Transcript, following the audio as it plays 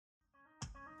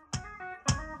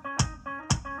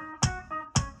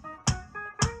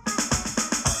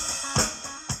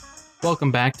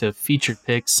Welcome back to Featured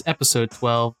Picks, episode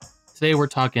 12. Today we're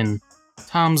talking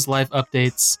Tom's life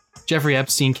updates, Jeffrey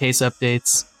Epstein case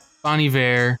updates, Bon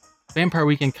Iver, Vampire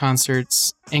Weekend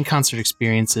concerts, and concert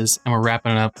experiences, and we're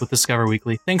wrapping it up with Discover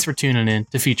Weekly. Thanks for tuning in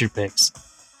to Featured Picks.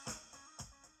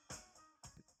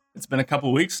 It's been a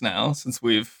couple weeks now since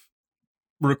we've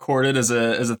recorded as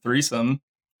a threesome,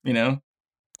 you know?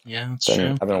 Yeah, that's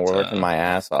true. I've been working my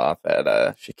ass off at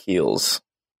Shaquille's.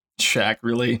 Shaq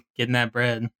really Getting that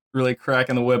bread. Really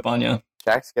cracking the whip on you.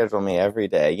 Shaq scheduled me every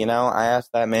day. You know, I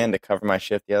asked that man to cover my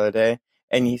shift the other day,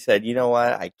 and he said, you know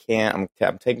what, I can't.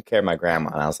 I'm taking care of my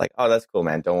grandma. And I was like, oh, that's cool,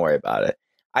 man. Don't worry about it.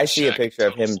 I see a picture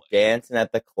of him dancing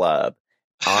at the club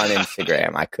on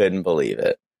Instagram. I couldn't believe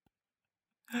it.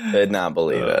 Could not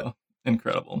believe it.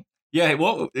 Incredible. Yeah,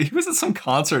 well, he was at some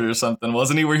concert or something,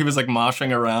 wasn't he? Where he was like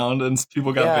moshing around and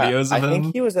people got videos of him. I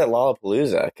think he was at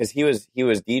Lollapalooza because he was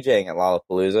DJing at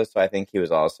Lollapalooza, so I think he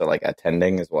was also like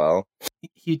attending as well.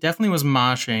 He definitely was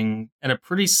moshing at a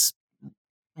pretty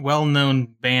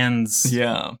well-known band's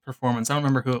performance. I don't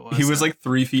remember who it was. He was like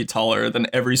 3 feet taller than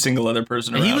every single other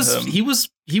person around him. He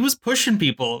was pushing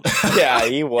people. Yeah,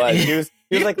 he was.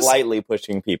 He was like lightly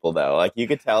pushing people though. Like you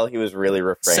could tell he was really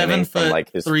refraining from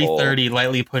like his 330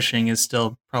 lightly pushing is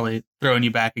still probably throwing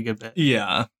you back a good bit.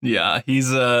 Yeah. He's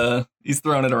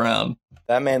throwing it around.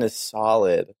 That man is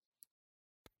solid.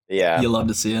 Yeah. You love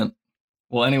to see it.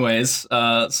 Well, anyways,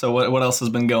 so what else has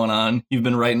been going on? You've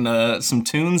been writing some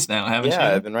tunes now, haven't you?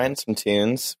 Yeah, I've been writing some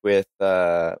tunes with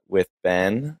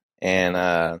Ben,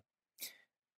 and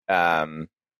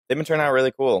they've been turning out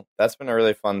really cool. That's been a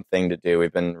really fun thing to do.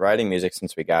 We've been writing music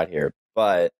since we got here,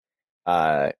 but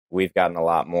we've gotten a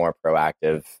lot more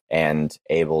proactive and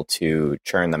able to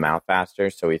churn them out faster.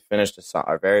 So we finished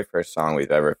our very first song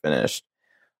we've ever finished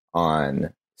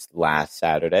on last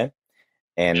Saturday,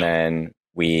 and then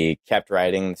we kept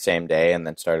writing the same day and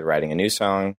then started writing a new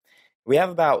song. We have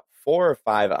about 4 or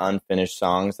 5 unfinished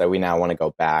songs that we now want to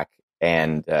go back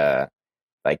and get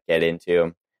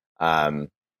into.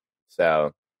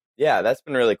 So yeah, that's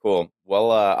been really cool.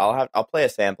 Well, I'll play a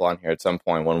sample on here at some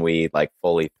point when we like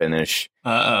fully finish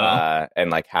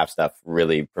and like have stuff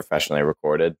really professionally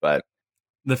recorded. But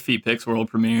the Feet Picks world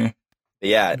premiere.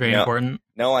 Yeah, very important.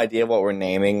 No idea what we're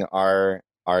naming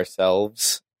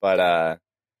ourselves, but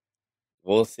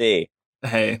we'll see.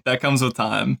 Hey, that comes with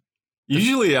time.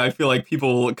 Usually, I feel like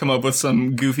people come up with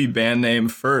some goofy band name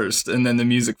first, and then the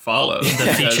music follows.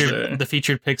 The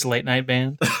featured Picks late night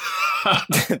band.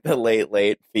 The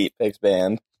late Feet Picks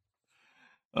band.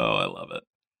 Oh, I love it.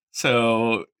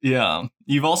 So, yeah,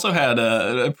 you've also had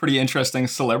a pretty interesting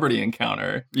celebrity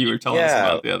encounter you were telling us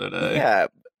about the other day.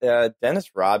 Yeah,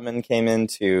 Dennis Rodman came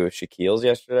into Shaquille's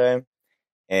yesterday,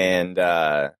 and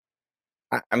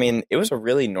I mean, it was a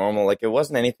really normal, like, it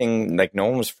wasn't anything, like, no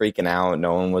one was freaking out.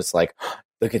 No one was like,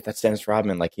 look at that's Dennis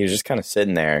Rodman. Like, he was just kind of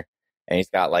sitting there, and he's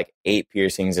got, like, 8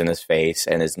 piercings in his face,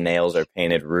 and his nails are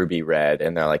painted ruby red,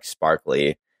 and they're, like,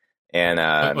 sparkly. And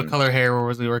what color hair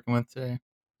was he working with today?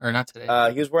 Or not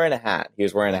today? He was wearing a hat.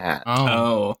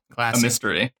 Oh, classic. A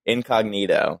mystery.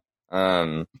 Incognito.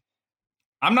 I'm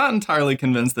not entirely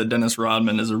convinced that Dennis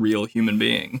Rodman is a real human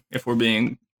being, if we're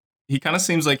being... He kind of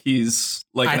seems like he's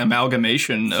like an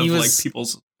amalgamation of like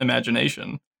people's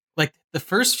imagination. Like the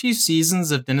first few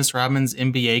seasons of Dennis Rodman's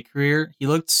NBA career, he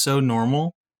looked so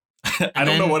normal. I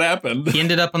don't know what happened. He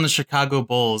ended up on the Chicago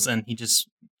Bulls and he just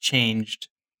changed.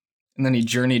 And then he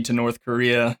journeyed to North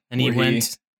Korea. And he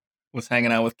was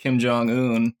hanging out with Kim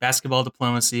Jong-un. Basketball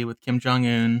diplomacy with Kim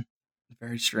Jong-un.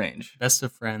 Very strange. Best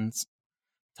of friends.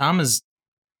 Tom is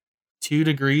 2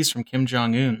 degrees from Kim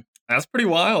Jong-un. That's pretty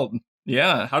wild.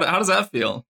 Yeah, how does that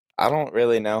feel? I don't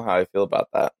really know how I feel about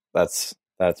that. That's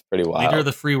pretty wild. Leader of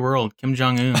the free world, Kim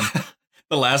Jong-un.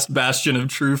 The last bastion of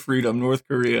true freedom, North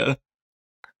Korea.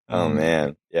 Oh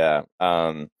man, yeah.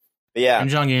 But yeah, Kim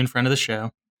Jong-un, friend of the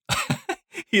show.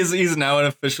 He's now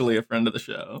officially a friend of the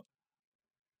show.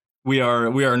 We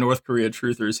are North Korea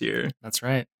truthers here. That's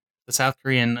right. The South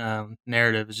Korean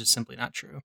narrative is just simply not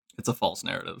true. It's a false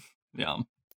narrative. Yeah.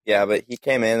 Yeah, but he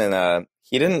came in and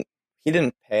he didn't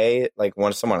pay like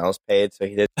when someone else paid, so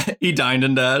he did. He dined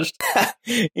and dashed.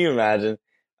 Can you imagine?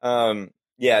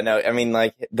 Yeah, no, I mean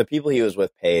like the people he was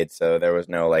with paid, so there was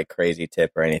no like crazy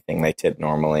tip or anything. They tipped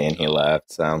normally, and he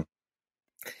left. So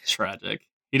tragic.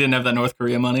 He didn't have that North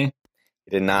Korea money.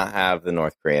 He did not have the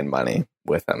North Korean money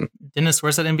with him. Dennis,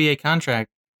 where's that NBA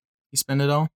contract? You spend it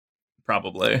all?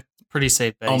 Probably. Pretty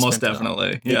safe bet. Almost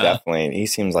definitely. He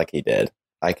seems like he did.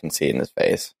 I can see it in his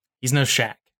face. He's no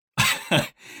Shaq.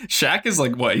 Shaq is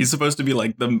like what? He's supposed to be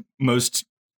like the most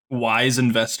wise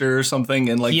investor or something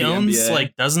in like he the owns NBA.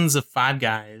 like dozens of Five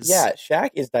Guys. Yeah,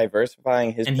 Shaq is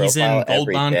diversifying his and profile he's in Gold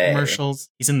every Bond day. commercials.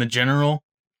 He's in the General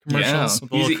commercials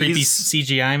with the little creepy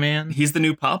CGI man. He's the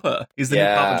new Papa. He's the new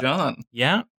Papa John.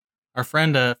 Yeah. Our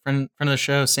friend of the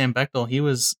show, Sam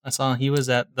Bechtel, I saw he was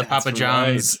at the Papa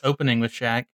John's opening with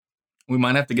Shaq. We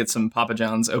might have to get some Papa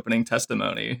John's opening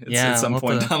testimony at some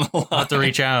point down the line. We'll have to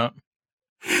reach out.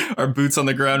 Our boots on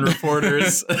the ground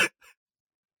reporters.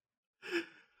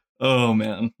 Oh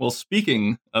man. Well,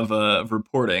 speaking of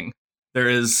reporting, there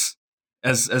is,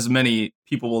 as many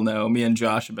people will know, me and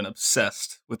Josh have been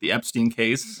obsessed with the Epstein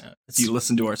case. If you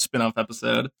listen to our spin-off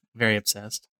episode, very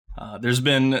obsessed. There's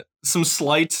been some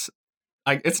slight,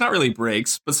 it's not really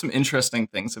breaks, but some interesting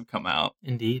things have come out.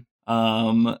 Indeed.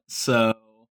 So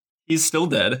he's still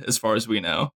dead, as far as we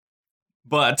know.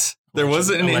 But there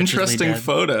was an interesting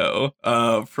photo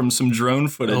from some drone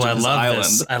footage of his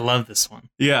island. I love this one.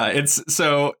 Yeah,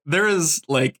 so there is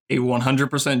like a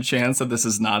 100% chance that this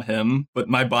is not him, but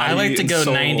my body, I like to go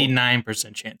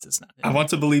 99% chance it's not him. I want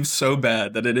to believe so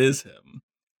bad that it is him.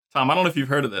 Tom, I don't know if you've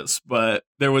heard of this, but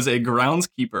there was a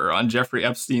groundskeeper on Jeffrey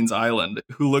Epstein's island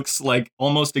who looks like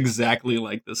almost exactly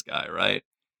like this guy, right?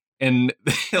 And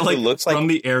like looks from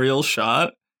the aerial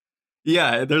shot.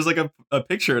 Yeah, there's like a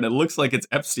picture and it looks like it's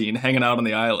Epstein hanging out on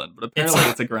the island, but apparently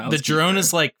it's a groundskeeper. The drone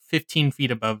is like 15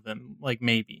 feet above them, like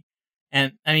maybe.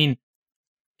 And I mean,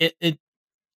 the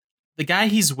guy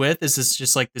he's with is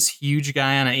just like this huge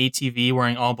guy on an ATV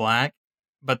wearing all black,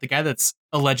 but the guy that's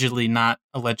not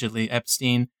allegedly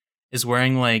Epstein is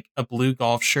wearing like a blue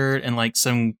golf shirt and like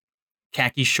some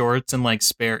khaki shorts and like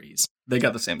Sperry's. They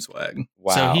got the same swag.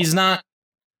 Wow. So he's not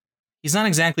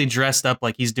exactly dressed up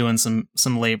like he's doing some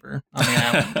labor on the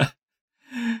island.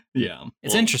 Yeah.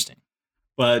 It's interesting.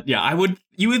 But yeah,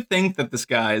 you would think that this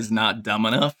guy is not dumb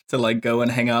enough to like go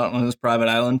and hang out on his private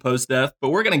island post-death, but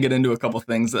we're going to get into a couple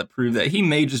things that prove that he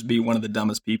may just be one of the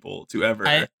dumbest people to ever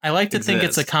I like to exist. think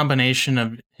it's a combination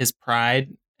of his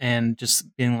pride and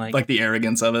just being like the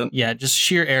arrogance of it. Yeah, just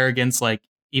sheer arrogance. Like,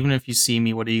 even if you see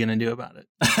me, what are you going to do about it?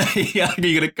 Yeah, are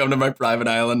you going to come to my private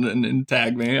island and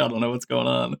tag me? I don't know what's going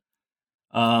on.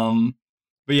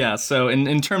 But yeah, so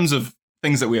in terms of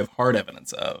things that we have hard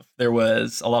evidence of, there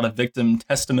was a lot of victim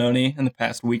testimony in the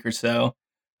past week or so.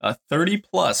 30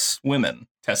 plus women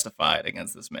testified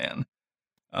against this man.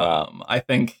 I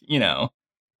think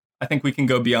we can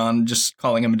go beyond just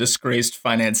calling him a disgraced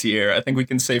financier. I think we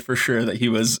can say for sure that he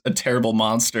was a terrible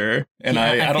monster. And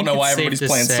yeah, I don't know why everybody's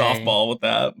playing softball with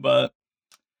that, but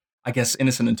I guess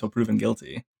innocent until proven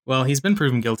guilty. Well, he's been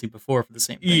proven guilty before for the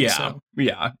same thing. Yeah,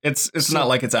 yeah. It's not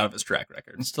like it's out of his track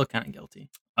record. It's still kind of guilty.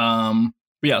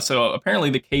 But yeah, so apparently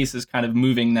the case is kind of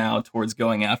moving now towards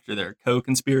going after their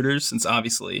co-conspirators, since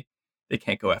obviously they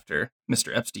can't go after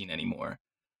Mr. Epstein anymore.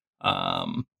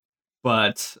 Yeah,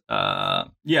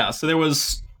 so there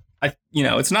was,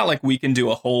 it's not like we can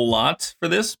do a whole lot for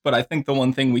this, but I think the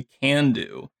one thing we can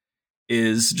do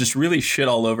is just really shit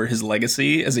all over his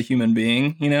legacy as a human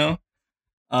being,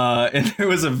 And there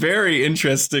was a very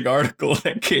interesting article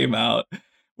that came out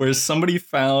where somebody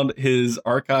found his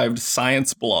archived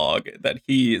science blog that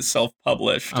he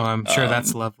self-published. Oh, I'm sure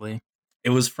that's lovely. It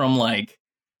was from like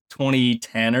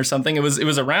 2010 or something. It was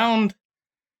around,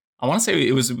 I want to say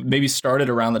it was maybe started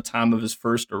around the time of his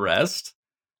first arrest.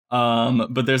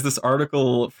 But there's this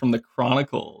article from the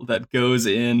Chronicle that goes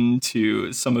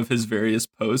into some of his various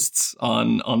posts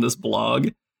on this blog.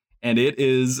 And it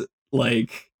is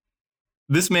like,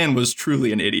 this man was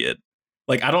truly an idiot.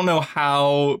 Like, I don't know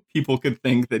how people could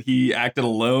think that he acted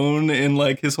alone in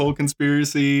like his whole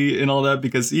conspiracy and all that,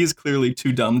 because he is clearly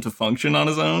too dumb to function on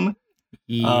his own.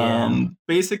 Yeah.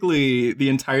 Basically, the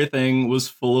entire thing was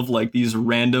full of like these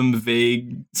random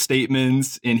vague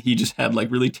statements, and he just had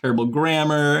like really terrible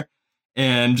grammar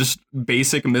and just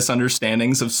basic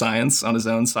misunderstandings of science on his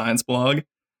own science blog.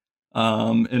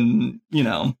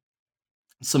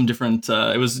 Some different,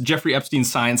 it was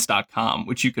JeffreyEpsteinScience.com,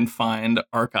 which you can find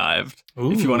archived.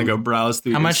 Ooh. If you want to go browse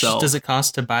through yourself. How much does it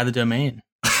cost to buy the domain?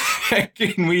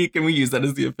 Can we use that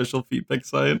as the official FeedPick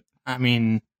site? I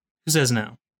mean, who says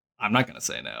no? I'm not going to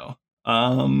say no.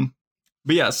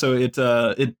 But yeah, so it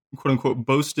quote unquote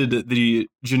boasted the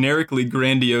generically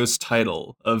grandiose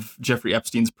title of Jeffrey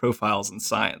Epstein's Profiles in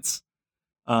Science.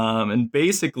 And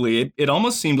basically, it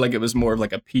almost seemed like it was more of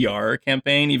like a PR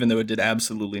campaign, even though it did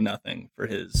absolutely nothing for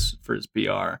his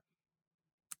PR.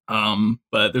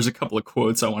 But there's a couple of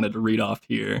quotes I wanted to read off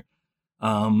here.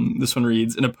 This one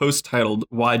reads, in a post titled,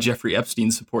 "Why Jeffrey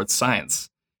Epstein Supports Science,"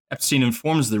 Epstein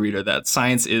informs the reader that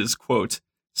science is, quote,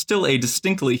 "still a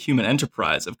distinctly human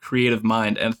enterprise of creative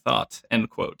mind and thought," end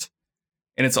quote.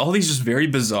 and it's all these just very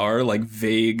bizarre, like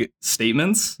vague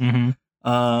statements.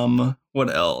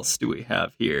 What else do we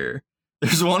have here?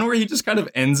 There's one where he just kind of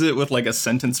ends it with like a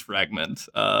sentence fragment.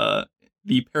 The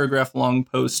paragraph long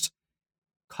post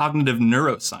Cognitive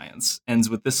Neuroscience ends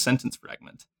with this sentence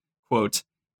fragment. Quote,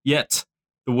 "Yet,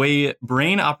 the way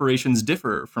brain operations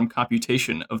differ from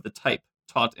computation of the type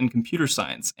taught in computer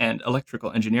science and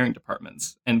electrical engineering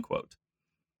departments." End quote.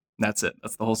 And that's it.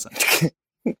 That's the whole sentence.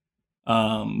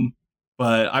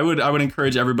 But I would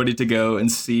encourage everybody to go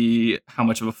and see how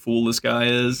much of a fool this guy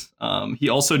is. He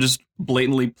also just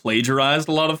blatantly plagiarized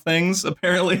a lot of things,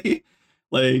 apparently.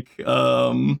 Like,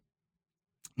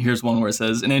 here's one where it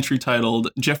says, an entry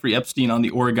titled "Jeffrey Epstein on the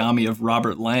Origami of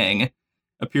Robert Lang"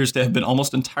 appears to have been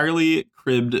almost entirely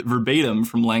cribbed verbatim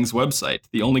from Lang's website.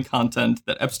 The only content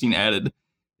that Epstein added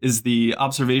is the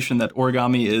observation that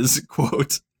origami is,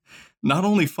 quote, "not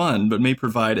only fun, but may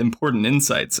provide important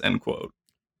insights," end quote.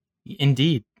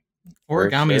 Indeed.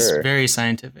 Origami is very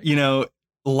scientific. You know,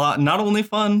 a lot, not only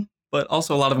fun, but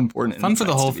also a lot of important fun for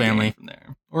the whole to be family. from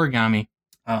there. Origami.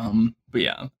 But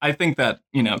yeah, I think that,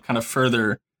 you know, kind of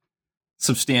further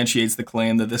substantiates the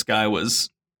claim that this guy was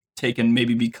taken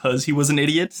maybe because he was an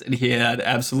idiot and he had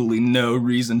absolutely no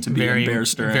reason to be in Bear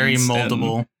Stearns. Very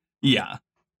moldable. And, yeah,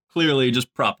 clearly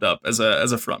just propped up as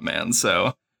a front man.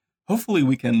 So hopefully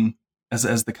we can,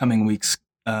 as the coming weeks,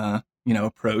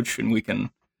 approach, and we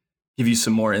can give you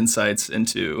some more insights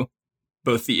into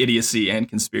both the idiocy and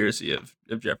conspiracy of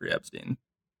Jeffrey Epstein.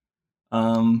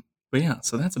 But yeah,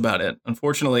 so that's about it.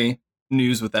 Unfortunately,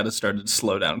 news with that has started to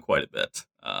slow down quite a bit.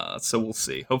 So we'll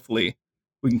see. Hopefully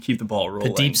we can keep the ball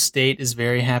rolling. The deep state is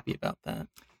very happy about that.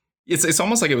 It's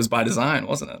almost like it was by design,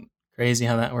 wasn't it? Crazy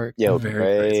how that works. Yo,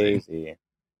 Very crazy.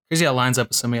 Crazy how it lines up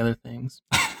with so many other things.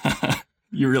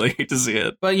 You really hate to see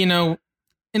it. But, you know,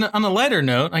 on a lighter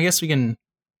note, I guess we can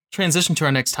transition to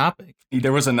our next topic.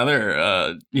 There was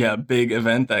another big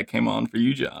event that came on for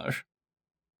you, Josh.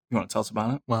 You want to tell us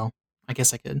about it? Well, I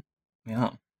guess I could.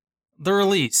 Yeah.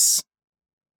 The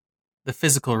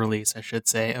physical release, I should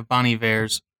say, of Bon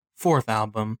Iver's fourth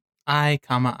album, I,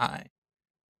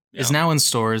 is now in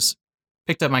stores.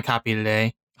 Picked up my copy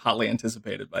today. Hotly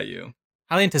anticipated by you.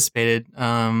 Highly anticipated.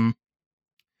 I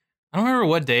don't remember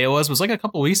what day it was. It was like a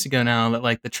couple weeks ago now that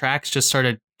like the tracks just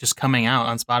started just coming out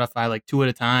on Spotify like 2 at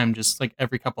a time, just like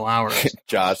every couple hours.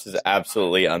 Josh is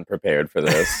absolutely unprepared for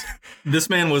this. This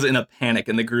man was in a panic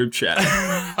in the group chat.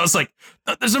 I was like,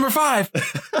 "There's number 5,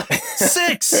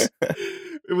 6,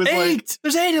 It was 8. like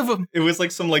There's 8 of them." it was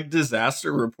like some like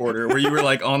disaster reporter where you were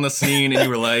like on the scene and you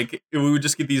were like, we would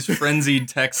just get these frenzied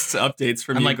texts updates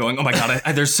from I'm you like, going, "Oh my god,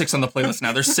 there's 6 on the playlist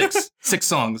now. There's 6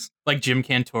 songs." Like Jim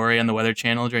Cantore on the Weather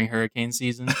Channel during hurricane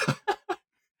season.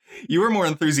 You were more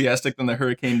enthusiastic than the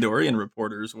Hurricane Dorian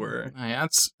reporters were. Yeah,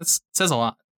 it says a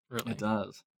lot, really. It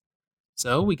does.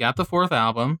 So we got the fourth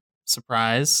album.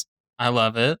 Surprise. I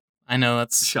love it. I know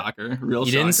that's... Shocker. Real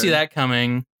You shocker. didn't see that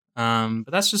coming.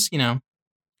 But that's just,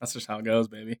 That's just how it goes,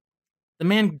 baby. the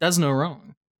man does no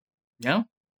wrong. Yeah.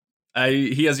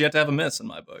 He has yet to have a miss in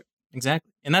my book.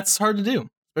 Exactly. And that's hard to do,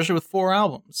 especially with 4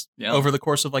 albums over the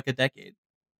course of like a decade.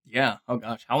 Yeah. Oh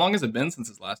gosh. How long has it been since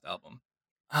his last album?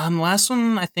 The last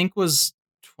one I think was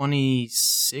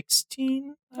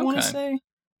 2016, I want to Okay. say.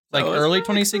 Like Oh, early it's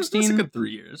 2016. a good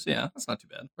 3 years. Yeah, that's not too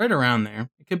bad. Right around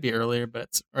there. It could be earlier, but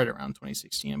it's right around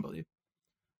 2016, I believe.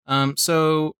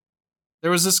 So there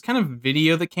was this kind of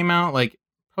video that came out like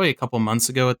probably a couple months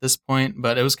ago at this point,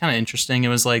 but it was kind of interesting. It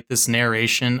was like this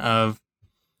narration of,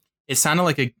 it sounded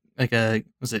like a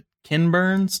was it Ken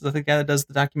Burns, the guy that does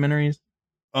the documentaries?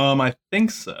 I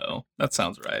think so. That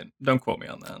sounds right. Don't quote me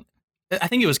on that. I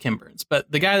think it was Ken Burns,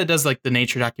 but the guy that does like the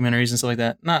nature documentaries and stuff like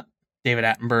that, not David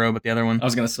Attenborough, but the other one. I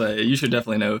was gonna say you should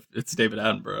definitely know if it's David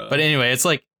Attenborough. But anyway, it's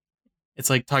like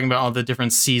talking about all the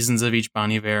different seasons of each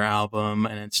Bon Iver album,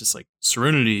 and it's just like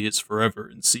Serenity is forever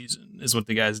in season is what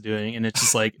the guy's doing, and it's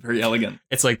just like very elegant.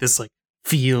 it's like this like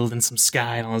field and some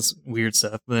sky and all this weird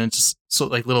stuff, but then it's just so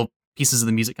like little pieces of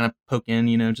the music kind of poke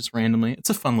in, just randomly. It's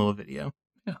a fun little video.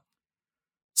 Yeah.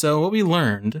 So what we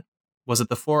learned was that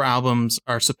the 4 albums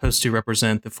are supposed to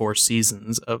represent the 4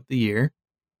 seasons of the year.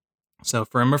 So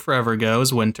Forever Ago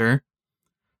is winter.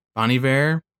 Bon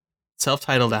Iver,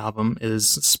 self-titled album, is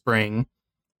spring.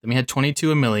 Then we had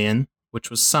 22 A Million, which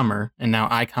was summer, and now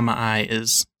I,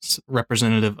 is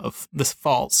representative of this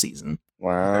fall season.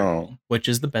 Wow. Which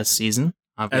is the best season,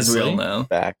 obviously. As we all know.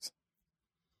 Facts.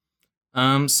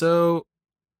 So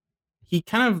he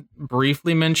kind of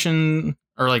briefly mentioned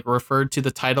or like referred to the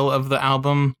title of the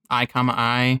album,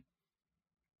 I,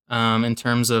 in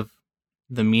terms of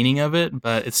the meaning of it,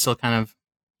 but it's still kind of,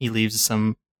 he leaves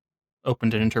some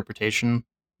open to interpretation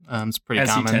It's pretty As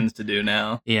common. he tends to do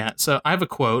now. Yeah. So I have a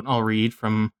quote I'll read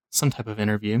from some type of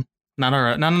interview. Not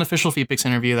an official FeedPix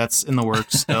interview. That's in the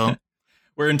works still.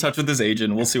 We're in touch with his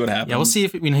agent. We'll see what happens. Yeah, we'll see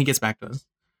if he gets back to us.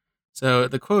 So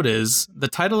the quote is, "The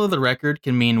title of the record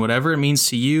can mean whatever it means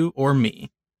to you or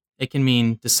me. It can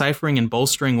mean deciphering and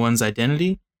bolstering one's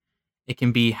identity. It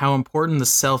can be how important the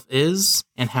self is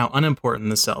and how unimportant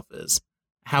the self is.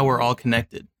 How we're all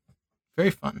connected."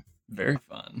 Very fun. Very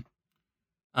fun.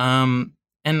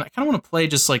 And I kind of want to play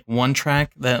just like one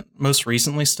track that most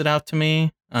recently stood out to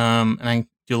me. And I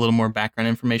do a little more background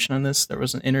information on this. There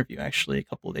was an interview actually a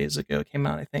couple of days ago. It came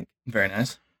out, I think. Very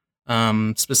nice.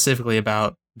 Specifically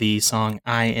about the song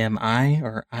I Am I,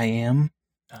 or I Am.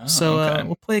 Oh, So okay.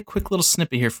 we'll play a quick little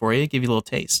snippet here for you, give you a little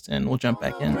taste, and we'll jump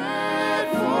back in.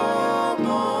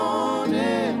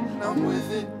 I'm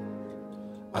with it.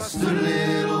 I stood a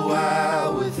little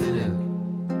while with it,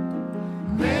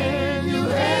 and man, you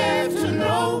have to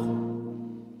know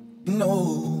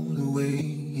the way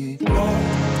it goes.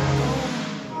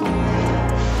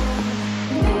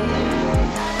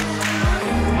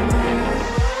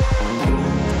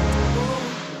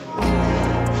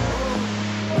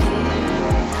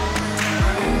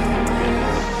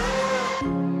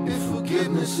 If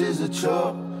forgiveness is a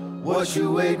chore, what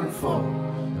you waiting for?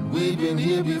 And we've been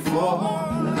here before,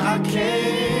 and I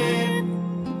can't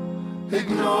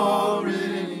ignore it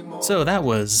anymore. So that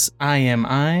was I Am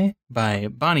I by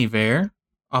Bon Iver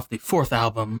off the fourth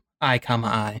album, I,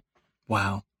 I.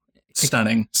 Wow.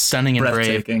 Stunning. Stunning and brave.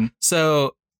 Breathtaking.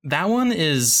 So that one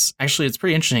is actually, it's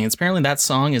pretty interesting. It's apparently that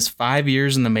song is 5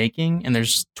 years in the making, and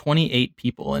there's 28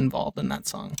 people involved in that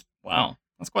song. Wow.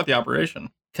 That's quite the operation.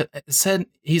 It said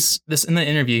in the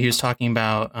interview he was talking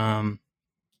about I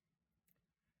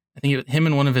think him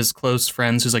and one of his close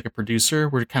friends who's like a producer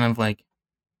were kind of like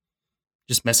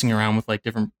just messing around with like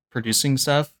different producing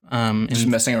stuff Just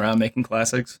messing around making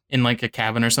classics. in like a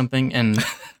cabin or something, and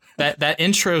that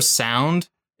intro sound,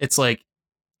 it's like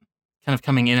kind of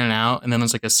coming in and out, and then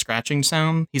there's like a scratching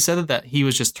sound. He said that he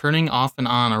was just turning off and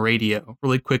on a radio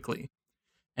really quickly,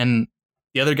 and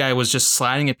the other guy was just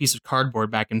sliding a piece of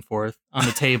cardboard back and forth on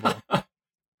the table,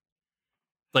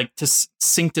 like to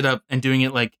synced it up and doing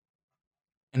it like,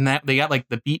 and that they got like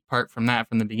the beat part from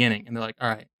the beginning, and they're like, all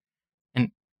right.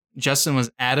 And Justin was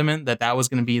adamant that was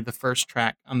going to be the first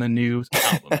track on the new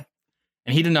album,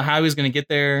 and he didn't know how he was going to get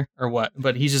there or what,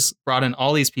 but he just brought in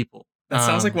all these people. That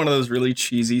sounds like one of those really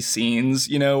cheesy scenes,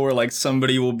 you know, where like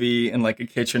somebody will be in like a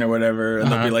kitchen or whatever,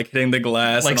 and they'll be like hitting the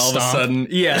glass, Like and all stomp. of a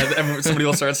sudden, somebody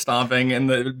will start stomping,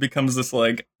 and it becomes this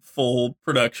like full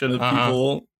production of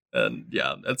people. And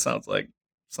yeah, that sounds like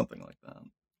something like that.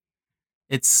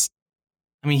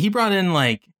 He brought in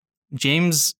like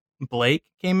James Blake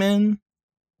came in.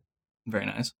 Very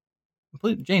nice.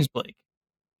 James Blake.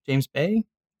 James Bay?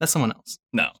 That's someone else.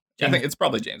 No, I think it's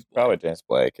probably James Blake. Probably James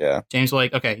Blake, yeah. James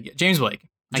Blake. Okay, yeah, James Blake.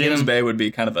 James Bay would be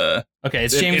kind of Okay,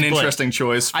 it's James an Blake. interesting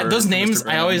choice. For, those for names, Mr.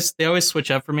 Vernon. they always switch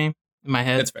up for me in my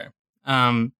head. It's fair.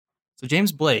 So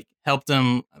James Blake helped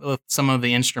him with some of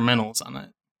the instrumentals on it.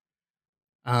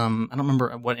 I don't remember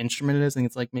what instrument it is. I think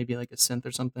it's like maybe like a synth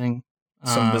or something.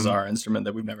 Some bizarre instrument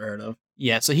that we've never heard of.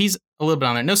 Yeah, so he's a little bit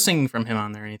on there. No singing from him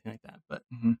on there or anything like that. But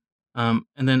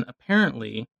and then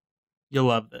apparently, you'll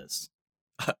love this.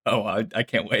 Oh, I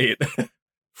can't wait.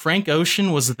 Frank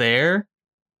Ocean was there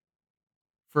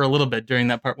for a little bit during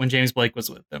that part when James Blake was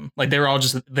with them. Like they were all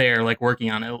just there, like working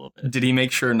on it a little bit. Did he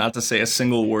make sure not to say a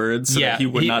single word so that he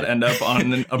would not end up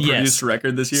on a produced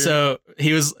record this year? So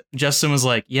Justin was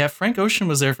like, yeah, Frank Ocean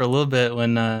was there for a little bit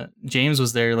when James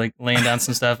was there, like laying down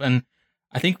some stuff. And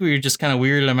I think we were just kind of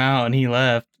weirded him out and he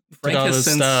left. Frank all has this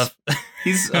since, stuff.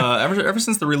 He's ever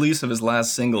since the release of his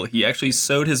last single, he actually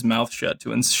sewed his mouth shut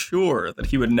to ensure that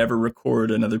he would never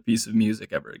record another piece of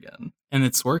music ever again. And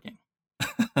it's working.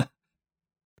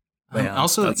 Yeah,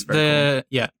 also, that's very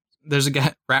cool. there's a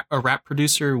guy, a rap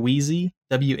producer, Wheezy,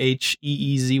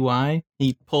 Wheezy.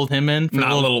 He pulled him in for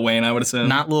not Lil Wayne, I would assume.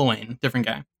 Not Lil Wayne, different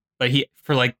guy. But he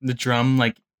for like the drum,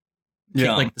 like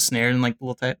like the snare and like the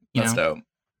little type. That's dope.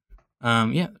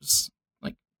 It's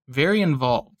like very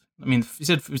involved. I mean, he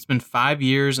said it's been 5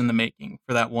 years in the making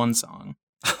for that one song.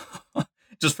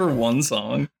 Just for one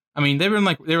song. I mean, they were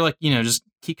like, just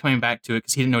keep coming back to it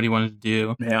because he didn't know what he wanted to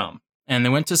do. Yeah. And they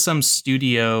went to some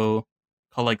studio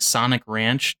called like Sonic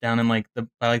Ranch down in like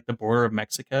by the border of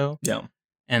Mexico. Yeah.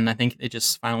 And I think it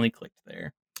just finally clicked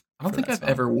there. I don't think I've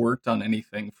ever worked on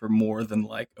anything for more than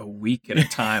like a week at a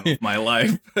time of my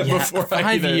life. Before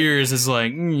 5 years is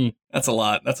like that's a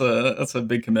lot. That's a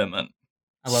big commitment.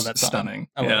 I love that song. Stunning.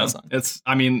 I love that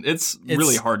song. It's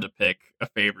really hard to pick a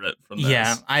favorite from this.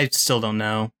 Yeah, I still don't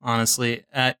know, honestly.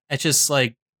 It's just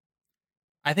like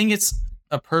I think it's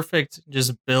a perfect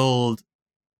just build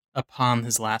upon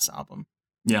his last album.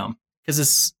 Yeah. Because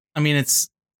it's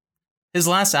his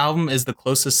last album is the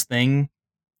closest thing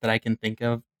that I can think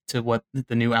of to what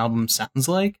the new album sounds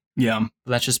like. Yeah.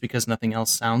 But that's just because nothing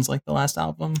else sounds like the last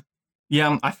album.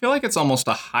 Yeah, I feel like it's almost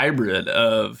a hybrid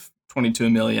of 22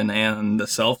 Million and the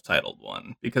self-titled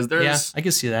one, because there's I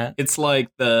can see that. It's like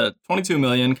the 22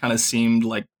 Million kind of seemed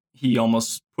like he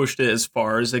almost pushed it as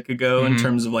far as it could go in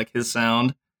terms of like his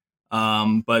sound.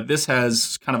 But this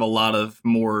has kind of a lot of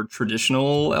more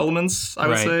traditional elements, I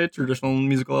would say, traditional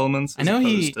musical elements. I know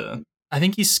I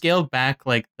think he scaled back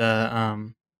like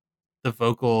the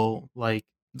vocal like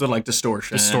the like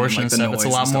distortion like stuff. It's a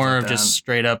lot more like of just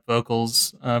straight up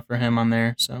vocals for him on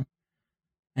there. So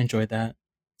I enjoyed that.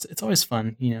 It's always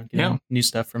fun, getting new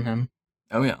stuff from him.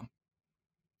 Oh yeah.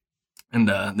 And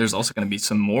there's also going to be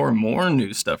some more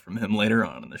new stuff from him later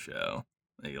on in the show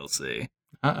that you'll see.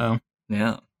 Uh-oh.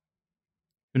 Yeah.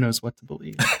 Who knows what to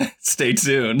believe? Stay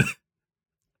tuned.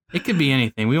 It could be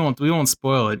anything. We won't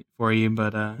spoil it for you,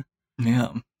 but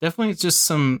yeah, definitely just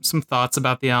some thoughts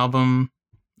about the album.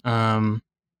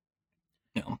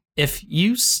 If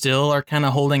you still are kind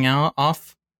of holding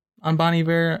off on Bon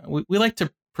Iver, we like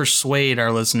to persuade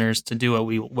our listeners to do what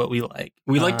we like.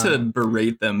 We like to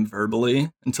berate them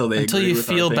verbally until you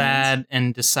feel bad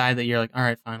and decide that you're like, all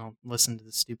right, fine, I'll listen to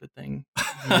this stupid thing.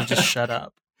 You just shut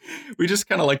up. We just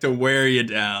kind of like to wear you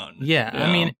down. Yeah,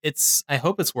 I mean, I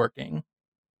hope it's working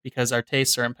because our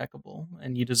tastes are impeccable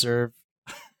and you deserve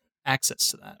access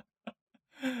to that.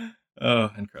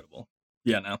 Oh, incredible.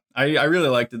 Yeah, no. I really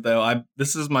liked it though.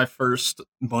 This is my first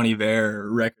Bon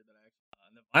Iver record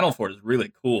that the vinyl for it is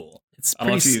really cool. It's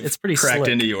pretty cracked slick.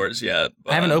 into yours yet.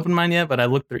 I haven't opened mine yet, but I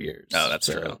looked through yours. Oh, that's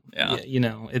true. Yeah.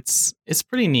 It's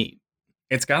pretty neat.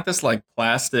 It's got this like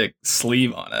plastic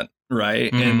sleeve on it,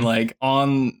 right? Mm-hmm. And like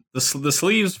on the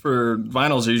sleeves for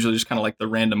vinyls are usually just kind of like the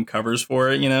random covers for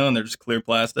it, and they're just clear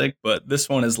plastic. But this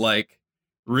one is like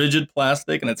rigid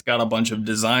plastic, and it's got a bunch of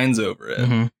designs over it.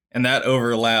 Mm-hmm. And that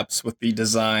overlaps with the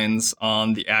designs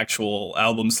on the actual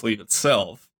album sleeve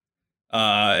itself.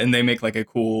 And they make like a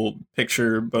cool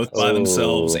picture both by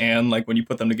themselves and like when you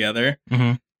put them together.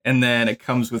 Mm-hmm. And then it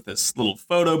comes with this little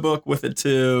photo book with it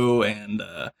too. And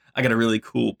I got a really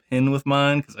cool pin with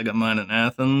mine because I got mine in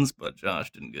Athens, but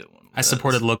Josh didn't get one. I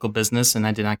supported local business and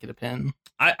I did not get a pin.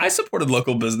 I supported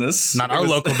local business. Not our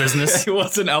local business. It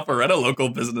wasn't Alpharetta local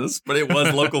business, but it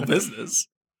was local business.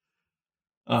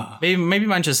 Maybe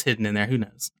mine's just hidden in there. Who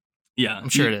knows? Yeah, I'm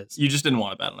sure it is. You just didn't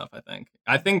want it bad enough,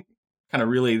 I think kind of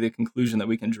really the conclusion that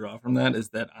we can draw from that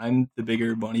is that I'm the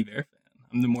bigger Bon Iver fan.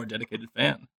 I'm the more dedicated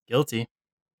fan. Guilty.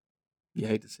 You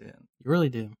hate to see it. You really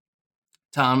do.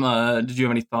 Tom, did you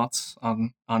have any thoughts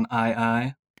on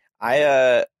I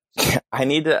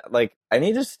need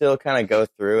to still kind of go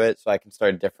through it so I can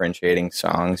start differentiating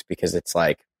songs, because it's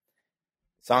like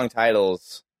song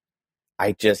titles,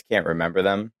 I just can't remember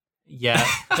them. Yeah,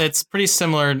 it's pretty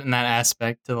similar in that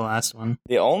aspect to the last one.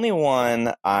 The only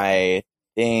one I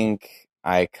think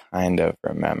I kind of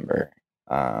remember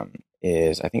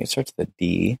is, I think it starts with a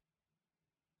D.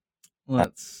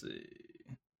 Let's see.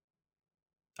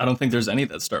 I don't think there's any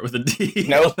that start with a D.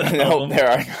 No, there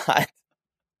are not.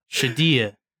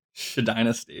 Shadia.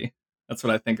 Shadynasty. That's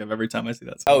what I think of every time I see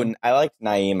that song. Oh, I liked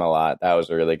Naeem a lot. That was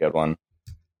a really good one.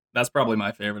 That's probably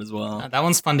my favorite as well. That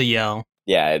one's fun to yell.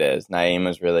 Yeah, it is. Naeem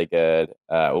was really good.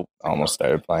 Almost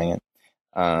started playing it.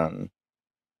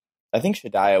 I think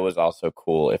Shadia was also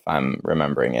cool, if I'm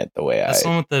remembering it the way That's the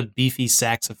one with the beefy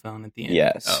saxophone at the end.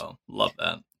 Yes. Oh, love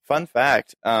that. Fun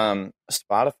fact,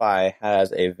 Spotify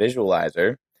has a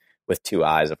visualizer with 2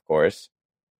 eyes, of course.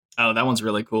 Oh, that one's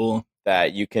really cool.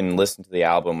 That you can listen to the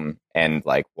album and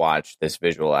like watch this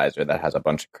visualizer that has a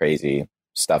bunch of crazy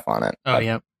stuff on it. Oh,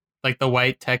 yeah. Like the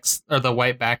white text or the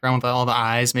white background with all the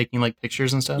eyes making like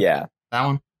pictures and stuff? Yeah. That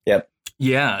one? Yep.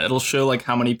 Yeah, it'll show like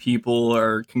how many people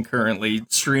are concurrently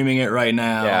streaming it right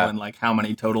now and like how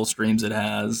many total streams it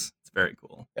has. It's very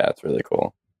cool. Yeah, it's really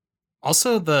cool.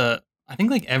 Also, I think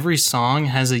like every song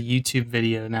has a YouTube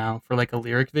video now for like a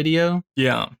lyric video.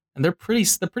 Yeah. And they're pretty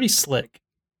slick.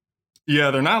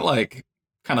 Yeah, they're not like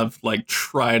kind of like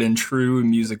tried and true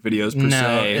music videos per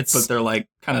se, but they're like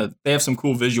they have some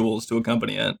cool visuals to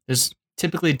accompany it. There's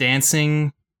typically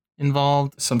dancing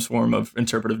involved, some form of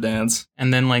interpretive dance,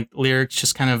 and then like lyrics,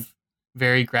 just kind of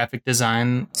very graphic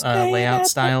design layout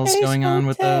styles going on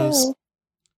with those.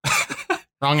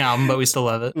 Wrong album, but we still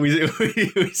love it. We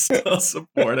still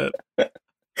support it.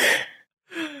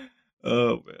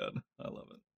 Oh man, I love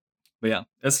it. But yeah,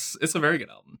 it's a very good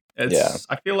album.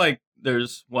 I feel like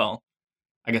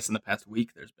I guess in the past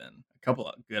week there's been a couple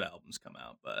of good albums come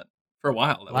out, but for a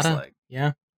while. That was like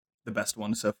yeah, the best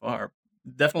one so far.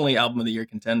 Definitely album of the year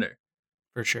contender.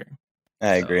 for sure.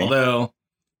 I agree. Although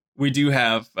we do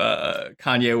have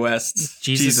Kanye West's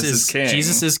Jesus is King.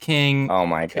 Jesus is King. Oh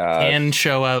my god. Can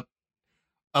show up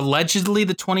allegedly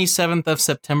the 27th of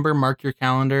September. Mark your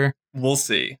calendar. We'll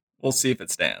see. We'll see if it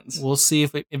stands. We'll see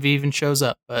if it even shows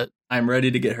up, but I'm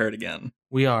ready to get hurt again.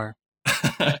 we are.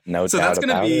 No So doubt that's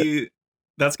gonna about be it.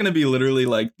 that's gonna be literally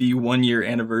like the 1 year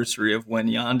anniversary of when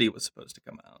Yandi was supposed to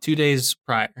come out. 2 days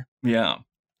prior. Yeah.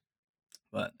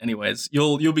 But anyways,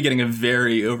 you'll be getting a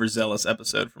very overzealous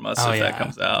episode from us Oh, if yeah. that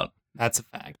comes out. That's a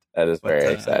fact. That is But,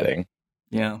 very exciting.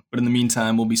 Yeah. But in the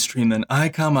meantime, we'll be streaming I,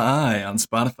 I on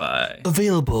Spotify.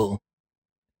 Available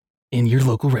in your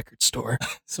local record store.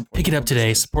 Support Pick it up local today.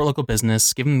 business. Support local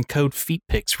business. Give them the code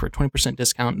FEETPICS for a 20%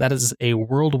 discount. That is a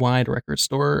worldwide record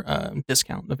store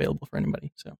discount available for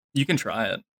anybody. So, You can try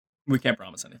it. We can't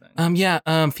promise anything.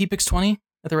 FEETPICS 20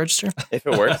 at the register. If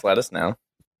it works, let us know.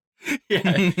 Yeah,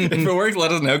 if it works,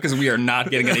 let us know because we are not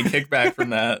getting any kickback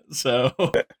from that. So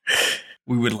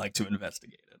we would like to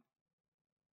investigate it.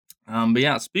 But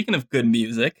yeah, speaking of good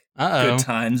music, Uh-oh. good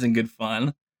times, and good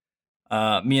fun,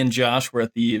 me and Josh were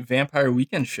at the Vampire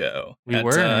Weekend show. We at,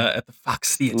 were. at the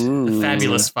Fox Theater. The Ooh.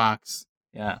 fabulous Fox.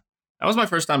 Yeah, that was my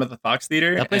first time at the Fox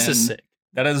Theater. That place is and sick.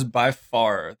 That is by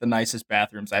far the nicest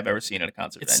bathrooms I've ever seen at a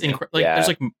concert It's venue. incredible. Like, Yeah. there's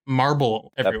like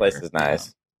marble That everywhere. place is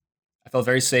nice. I felt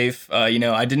very safe. I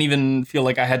didn't even feel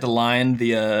like I had to line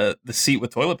the seat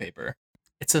with toilet paper.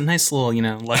 It's a nice little,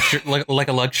 luxury, like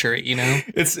a luxury.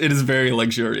 It is very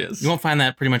luxurious. You won't find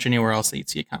that pretty much anywhere else that you'd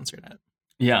see a concert at.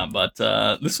 Yeah, but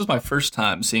this was my first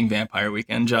time seeing Vampire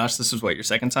Weekend. Josh, this is what, your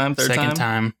second time, third Second time?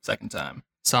 time. Second time.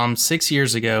 Saw him 6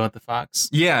 years ago at the Fox.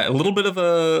 Yeah, a little bit of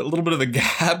a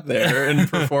gap there in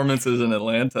performances in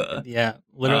Atlanta. Yeah,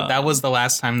 literally, that was the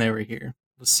last time they were here.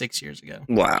 It was 6 years ago.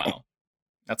 Wow.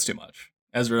 That's too much.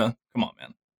 Ezra, come on,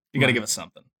 man. You got to Come on. give us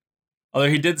something. Although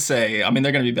he did say, they're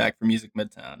going to be back for Music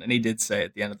Midtown, and he did say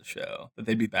at the end of the show that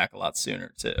they'd be back a lot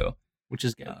sooner too. Which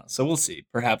is good. So we'll see.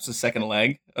 Perhaps a second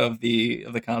leg of the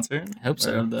concert. I hope or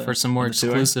so. the- For some more of the tour.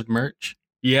 exclusive merch.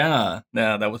 Yeah,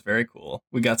 that was very cool.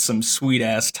 We got some sweet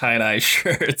ass tie dye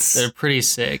shirts They're pretty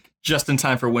sick. just in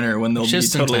time for winter when they'll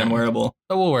Just be in totally time. unwearable.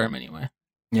 But we'll wear them anyway.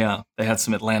 Yeah, they had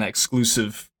some Atlanta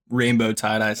exclusive rainbow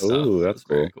tie dye stuff. Ooh, It that's was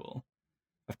very cool.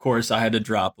 Of course, I had to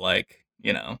drop I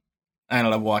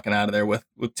ended up walking out of there with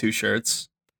 2 shirts,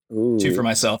 Ooh. 2 for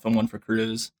myself and 1 for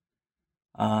Cruz.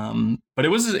 But it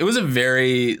was a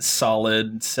very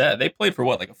solid set. They played for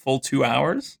what, like a full 2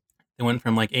 hours? They went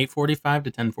from like 8:45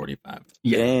 to 10:45.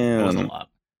 Yeah, it was a Damn. lot.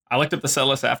 I looked up the set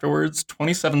list afterwards.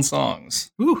 27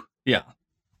 songs. Whew. Yeah.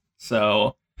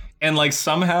 So, and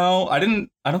somehow I don't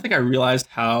think I realized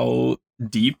how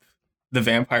deep the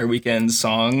Vampire Weekend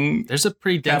song. There's a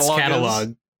pretty dense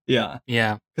catalog. Yeah.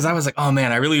 Yeah. Because I was like, oh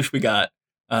man, I really wish we got,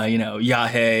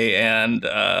 Yahe and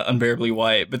Unbearably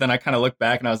White. But then I kind of looked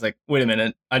back and I was like, wait a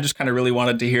minute. I just kind of really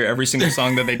wanted to hear every single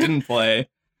song that they didn't play,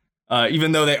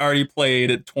 even though they already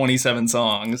played 27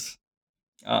 songs.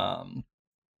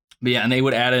 But yeah, and they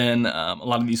would add in a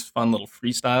lot of these fun little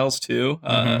freestyles too.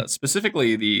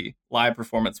 Specifically, the live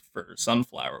performance for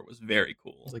Sunflower was very It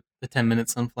cool. was like the 10-minute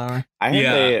Sunflower.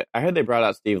 I heard they brought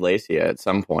out Steve Lacy at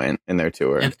some point in their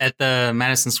tour. At the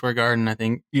Madison Square Garden, I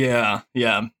think. Yeah,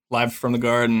 live from the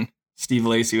Garden. Steve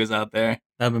Lacy was out there.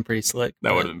 That would have been pretty slick. That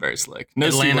but would have been very slick. No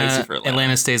Steve Lacy for Atlanta.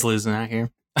 Atlanta stays losing out here.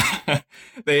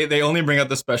 They only bring out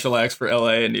the special acts for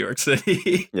LA and New York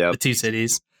City. Yep. The two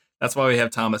cities. That's why we have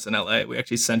Thomas in LA. We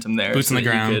actually sent him there Boots on the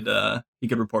that ground. He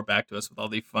could report back to us with all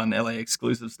the fun LA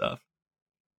exclusive stuff.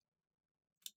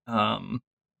 But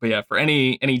yeah, for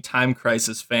any Time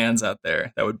Crisis fans out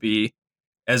there, that would be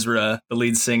Ezra, the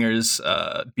lead singer's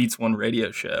Beats One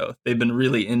radio show. They've been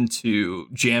really into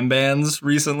jam bands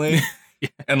recently.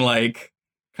 And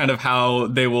kind of how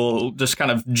they will just kind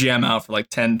of jam out for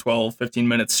 10, 12, 15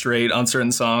 minutes straight on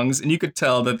certain songs. And you could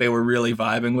tell that they were really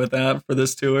vibing with that for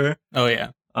this tour. Oh,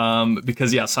 yeah.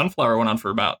 Because Sunflower went on for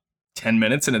about 10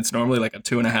 minutes and it's normally like a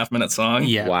 2.5 minute song.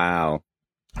 Yeah. Wow.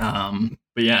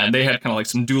 But yeah, and they had kind of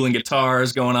some dueling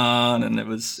guitars going on and it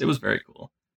was very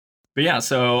cool. But yeah,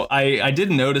 so I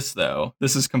did notice though,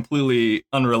 this is completely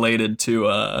unrelated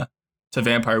to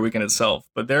Vampire Weekend itself,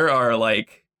 but there are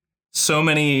so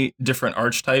many different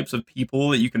archetypes of people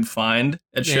that you can find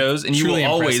at Yeah, shows, and you will truly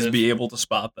always impressive. be able to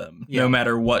spot them Yeah. no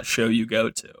matter what show you go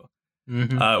to.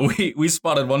 Mhm. We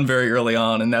spotted one very early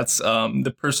on, and that's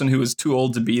the person who is too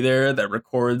old to be there that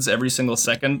records every single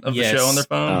second of Yes. the show on their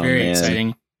phone. Oh, Very man.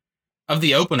 exciting. Of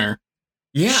the opener.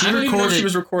 Yeah, She I didn't even know recorded- she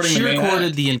was recording She the main recorded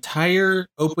act. the entire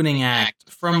opening act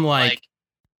from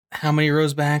how many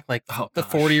rows back? Like the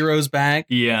 40 rows back.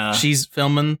 Yeah. She's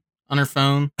filming on her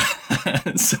phone.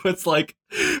 So it's like,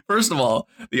 first of all,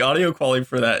 the audio quality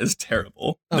for that is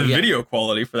terrible. The video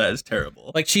quality for that is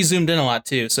terrible. Like she zoomed in a lot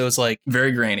too, so it's like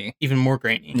very grainy, even more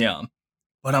grainy. Yeah,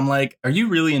 but I'm like, are you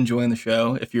really enjoying the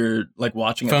show if you're like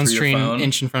watching it phone through your phone?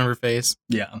 inch in front of her face?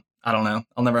 Yeah, I don't know.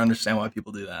 I'll never understand why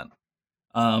people do that.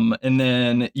 And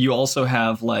then you also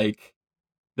have like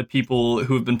the people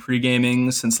who have been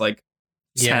pre-gaming since like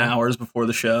 10 hours before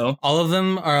the show. All of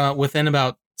them are within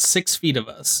about 6 feet of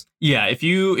us. Yeah, if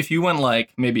you went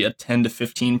like maybe a 10 to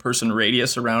 15 person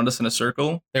radius around us in a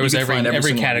circle, there was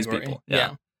every category.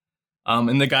 Yeah.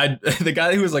 And the guy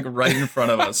who was like right in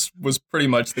front of us was pretty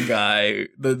much the guy,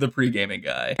 the pre-gaming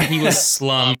guy. He was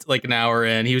slumped like an hour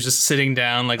in. He was just sitting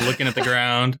down, like looking at the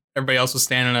ground. Everybody else was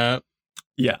standing up.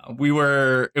 Yeah, we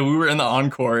were in the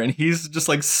encore, and he's just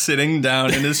like sitting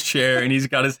down in his chair, and he's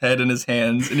got his head in his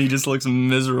hands, and he just looks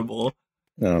miserable.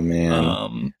 Oh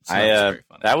man,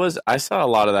 so I saw a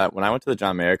lot of that when I went to the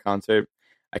John Mayer concert.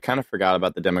 I kind of forgot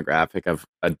about the demographic of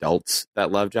adults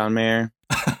that love John Mayer.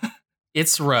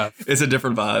 It's rough. It's a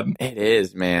different vibe. It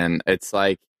is, man. It's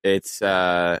like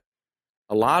a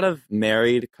lot of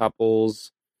married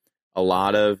couples, a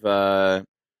lot of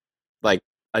like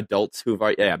adults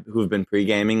who've been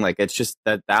pre-gaming. Like it's just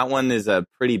that one is a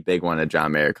pretty big one at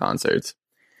John Mayer concerts.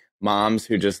 Moms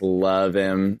who just love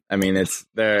him. I mean,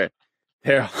 they're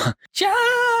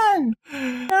John.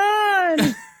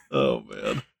 Oh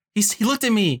man, he looked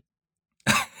at me.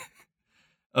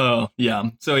 Oh yeah.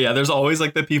 So yeah, there's always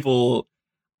like the people.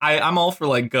 I'm all for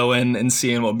like going and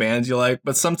seeing what bands you like,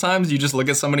 but sometimes you just look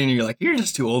at somebody and you're like, you're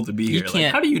just too old to be here.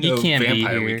 Like, how do you know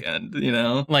Vampire Weekend? You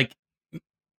know, like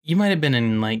you might have been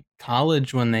in like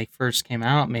college when they first came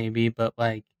out, maybe, but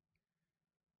like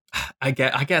I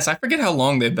guess I forget how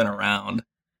long they've been around,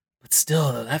 but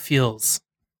still, that feels.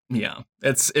 Yeah,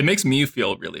 it makes me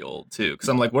feel really old too, because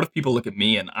I'm like, what if people look at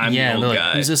me and I'm the old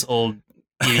guy? Who's this old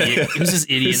idiot? Who's this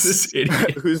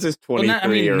idiot? Who's this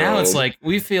 23-year-old? Now it's like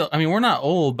we feel. I mean, we're not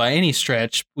old by any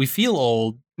stretch. We feel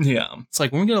old. Yeah, it's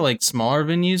like when we go to like smaller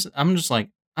venues, I'm just like,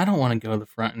 I don't want to go to the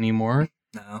front anymore.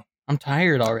 No, I'm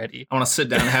tired already. I want to sit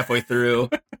down halfway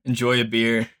through, enjoy a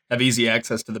beer, have easy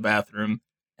access to the bathroom,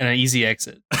 and an easy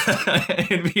exit,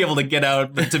 and be able to get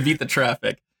out to beat the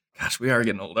traffic. Gosh, we are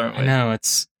getting old, aren't we? I know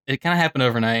it kind of happened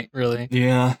overnight, really.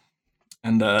 Yeah.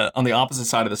 And on the opposite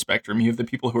side of the spectrum, you have the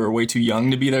people who are way too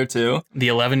young to be there, too. The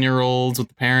 11-year-olds with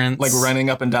the parents. Like running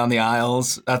up and down the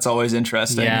aisles. That's always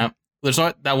interesting. Yeah. There's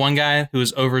that one guy who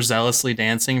was overzealously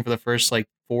dancing for the first, like,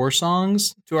 4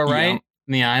 songs to our right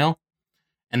in the aisle.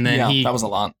 And then that was a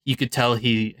lot. You could tell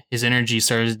his energy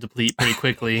started to deplete pretty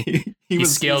quickly. he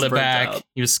scaled it back. Out.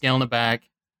 He was scaling it back.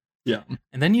 Yeah.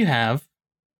 And then you have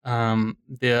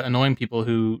the annoying people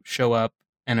who show up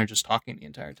and are just talking the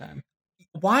entire time.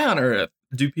 Why on earth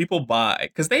do people buy?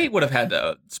 Because they would have had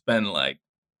to spend like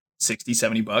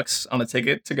 $60-$70 on a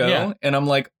ticket to go. Yeah. And I'm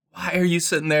like, why are you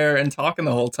sitting there and talking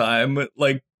the whole time?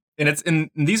 Like, and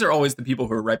these are always the people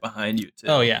who are right behind you too.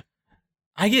 Oh yeah.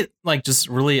 I get like just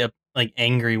really like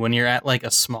angry when you're at like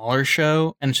a smaller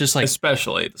show and it's just like,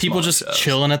 especially the people just shows.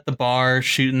 Chilling at the bar,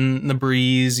 shooting the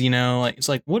breeze, you know, like, it's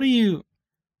like, what are you,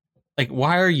 like,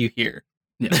 why are you here?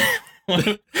 Yeah.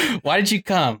 Why did you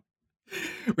come?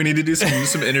 We need to do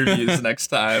some interviews next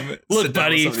time. Look,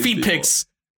 buddy, feed pics,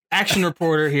 action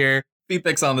reporter here. Feed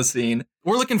pics on the scene.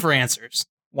 We're looking for answers.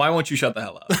 Why won't you shut the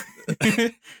hell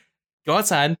up? Go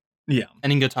outside. Yeah.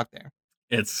 And you can go talk there.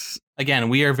 It's again,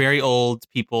 we are very old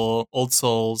people, old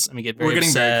souls, and we get very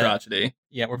upset. Very crotchety.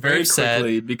 Yeah, we're very upset.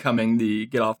 Quickly becoming the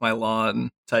get off my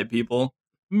lawn type people.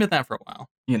 We've been that for a while.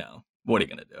 You know, what are you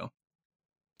gonna do?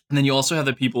 And then you also have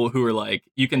the people who are like,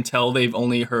 you can tell they've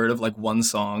only heard of like one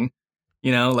song.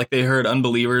 You know, like they heard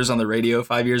Unbelievers on the radio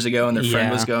 5 years ago and their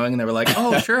friend was going and they were like,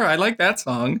 oh, sure, I like that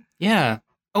song. Yeah.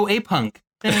 Oh, A-Punk.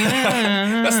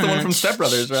 That's the one from Step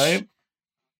Brothers, right?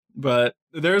 But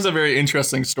there's a very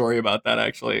interesting story about that,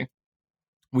 actually.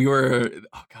 We were,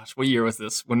 oh gosh, what year was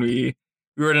this? When we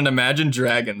were at an Imagine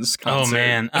Dragons concert. Oh,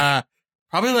 man.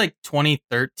 Probably like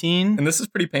 2013. And this is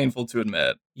pretty painful to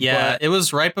admit. Yeah, it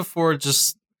was right before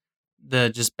just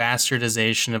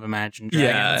bastardization of Imagine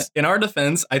Dragons. Yeah, in our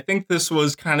defense, I think this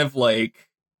was kind of like,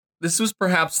 this was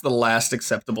perhaps the last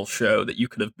acceptable show that you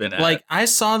could have been at. Like, I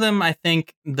saw them, I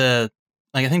think I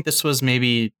think this was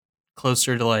maybe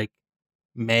closer to like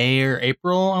May or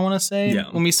April, I want to say,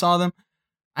 when we saw them.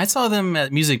 I saw them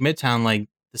at Music Midtown like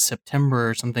the September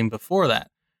or something before that.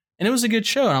 And it was a good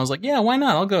show. And I was like, yeah, why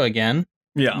not? I'll go again.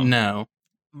 Yeah. No.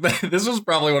 This was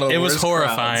probably one of the worst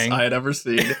horrifying. crowds I had ever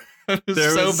seen. It was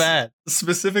There so was- bad.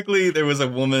 Specifically, there was a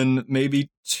woman maybe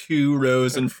 2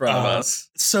 rows in front of us.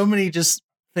 So many just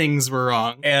things were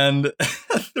wrong. And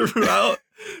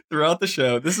throughout the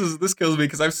show, this kills me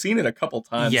because I've seen it a couple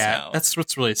times now. That's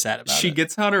what's really sad about She it.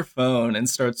 gets out her phone and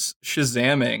starts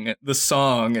Shazamming the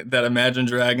song that Imagine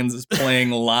Dragons is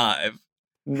playing live.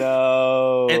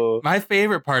 No. My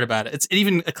favorite part about it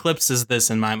even eclipses this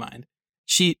in my mind.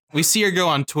 We see her go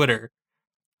on Twitter,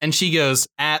 and she goes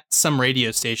at some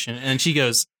radio station, and she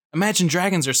goes, "Imagine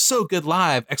Dragons are so good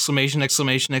live!" Exclamation!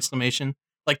 Exclamation! Exclamation!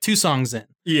 Like 2 songs in,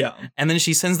 Yeah. and then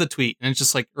she sends the tweet, and it's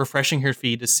just like refreshing her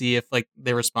feed to see if like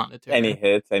they responded to her. Any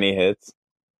hits?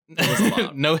 was a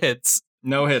lot. No hits.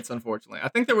 No hits, unfortunately. I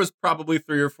think there was probably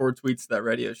 3 or 4 tweets to that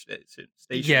radio station.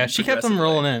 Yeah, she kept them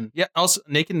rolling in. Yeah. Also,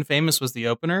 Naked and Famous was the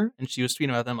opener, and she was tweeting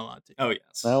about them a lot too. Oh,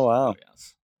 yes. Oh, wow. Oh,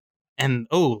 yes. And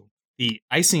the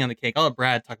icing on the cake. I'll let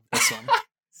Brad talk about this one.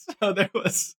 So there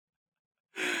was...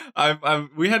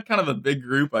 we had kind of a big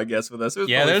group, I guess, with us. It was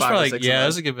Yeah, there's 5 or probably 6 of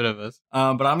there's us. a good bit of us.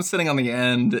 But I'm sitting on the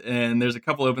end, and there's a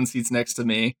couple open seats next to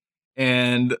me,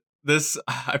 and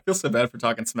I feel so bad for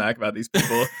talking smack about these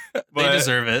people. They but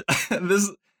deserve it.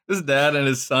 this dad and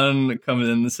his son come in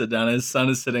and sit down. His son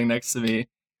is sitting next to me,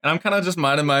 and I'm kind of just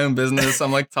minding my own business.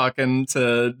 I'm like talking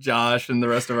to Josh and the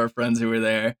rest of our friends who were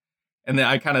there. And then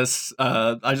I kind of,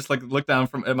 I just like look down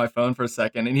at my phone for a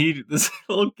second, and this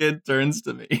little kid turns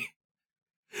to me,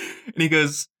 and he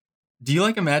goes, "Do you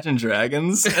like Imagine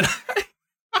Dragons?" And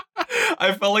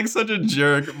I felt like such a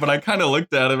jerk, but I kind of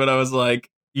looked at him and I was like,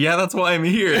 "Yeah, that's why I'm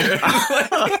here."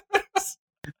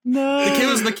 No.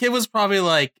 The kid was probably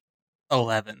like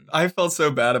 11. I felt so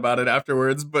bad about it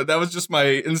afterwards, but that was just my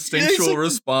instinctual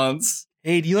response.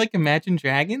 Hey, do you like Imagine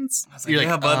Dragons? I was like,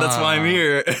 yeah, bud, that's why I'm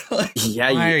here. Like,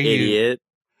 Yeah, Why are you you- idiot.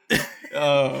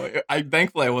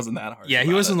 Thankfully I wasn't that harsh. Yeah, he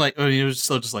about wasn't it. like, he was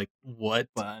still just like, what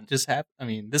But just happened? I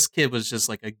mean, this kid was just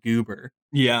like a goober.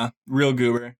 yeah, real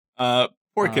goober.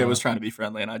 Poor kid was trying to be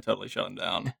friendly, and I totally shut him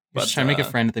down. But Just trying to make a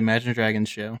friend at the Imagine Dragons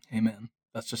show Hey, man,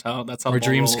 that's how where the ball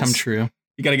dreams come rolls. true.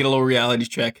 You got to get a little reality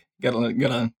check.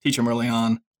 Gotta teach them early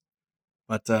on.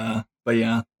 But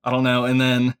yeah, I don't know. And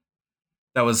then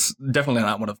that was definitely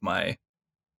not one of my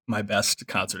best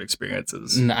concert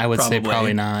experiences. I would say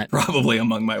probably not. Probably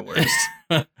among my worst.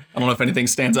 I don't know if anything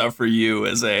stands out for you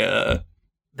as a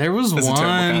There was terrible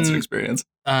concert one. experience.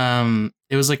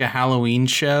 It was like a Halloween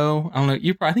show. I don't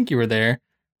know. I think you were there.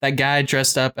 That guy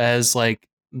dressed up as like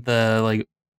the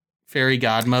fairy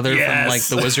godmother from like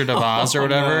the Wizard of Oz or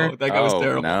whatever. No, that guy was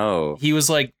terrible. No. He was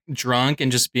like drunk and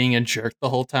just being a jerk the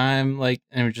whole time. Like,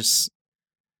 and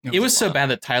it was so bad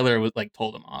that Tyler was like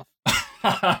told him off.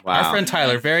 bad. Our friend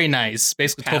Tyler, very nice,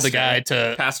 basically told the guy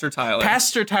to Pastor Tyler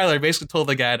Pastor Tyler basically told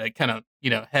the guy to kind of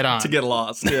head on to get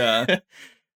lost. Yeah.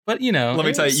 But Let me tell you,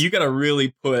 it was- you got to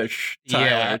really push Tyler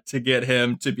Yeah. to get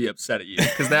him to be upset at you,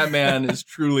 because that man is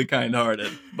truly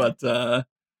kind-hearted. But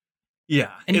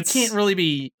yeah, and you can't really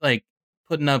be like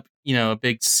putting up a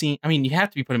big scene. I mean, you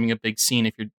have to be putting a big scene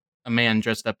if you're a man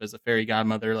dressed up as a fairy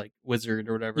godmother, like wizard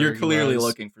or whatever. You're he clearly was.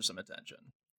 looking for some attention.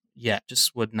 Yeah,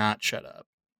 just would not shut up.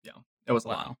 It was a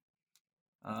lot.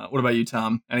 Wow. What about you,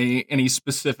 Tom? Any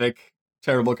specific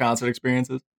terrible concert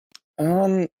experiences?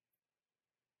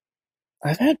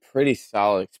 I've had pretty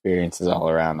solid experiences all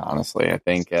around, honestly. I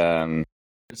think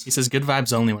He says good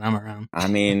vibes only when I'm around. I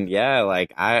mean, yeah,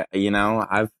 like I've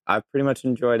pretty much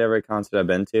enjoyed every concert I've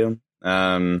been to.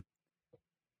 I'm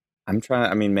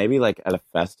trying, I mean, maybe like at a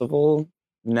festival.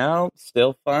 No,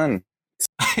 still fun.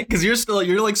 Because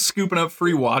you're like scooping up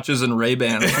free watches and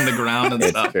Ray-Bans from the ground and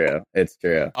It's stuff. true. It's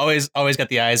true. Always got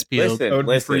the eyes peeled. Listen,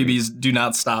 Freebies do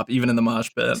not stop, even in the mosh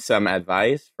pit. some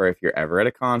advice for if you're ever at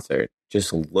a concert,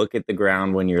 just look at the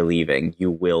ground when you're leaving. You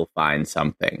will find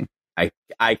something.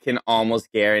 I can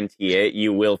almost guarantee it.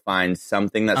 You will find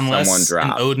something that someone Unless an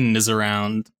dropped. Odin is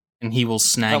around and he will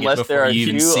snag Unless it there before are you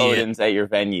even 2 see it. Odins at your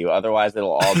venue. Otherwise,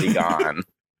 it'll all be gone.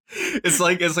 It's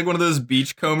like one of those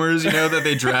beachcombers, that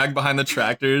they drag behind the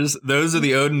tractors. Those are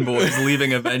the Odin boys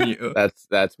leaving a venue.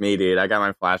 That's me, dude. I got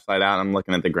my flashlight out. I'm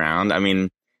looking at the ground. I mean,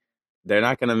 they're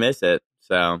not going to miss it.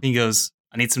 So He goes,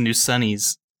 I need some new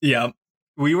sunnies. Yeah.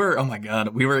 We were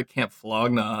at Camp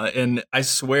Flogna, and I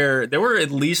swear there were at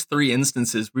least 3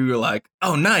 instances we were like,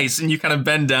 oh, nice. And you kind of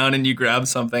bend down and you grab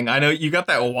something. I know you got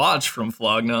that watch from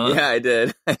Flogna. yeah, I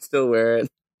did. I still wear it.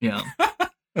 Yeah.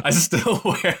 I still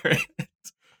wear it.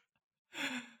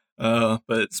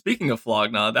 But speaking of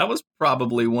Flogna, that was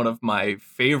probably one of my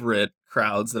favorite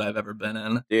crowds that I've ever been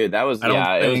in. Dude, that was, I don't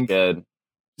it was think- good.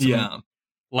 Yeah.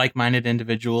 Like-minded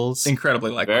individuals. Incredibly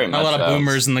like Very Not a lot of much so.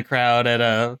 boomers in the crowd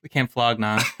at Camp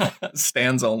Flogna.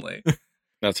 stands only.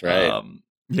 That's right.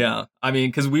 Yeah, I mean,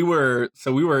 because we were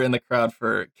in the crowd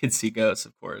for Kids See Ghosts,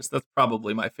 of course. That's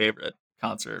probably my favorite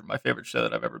concert, my favorite show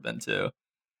that I've ever been to.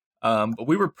 But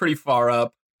we were pretty far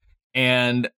up,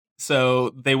 and so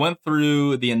they went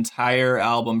through the entire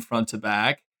album front to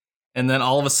back, and then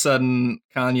all of a sudden,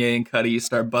 Kanye and Cudi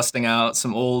start busting out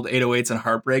some old 808s and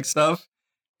Heartbreak stuff,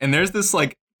 and there's this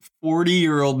like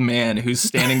 40-year-old man who's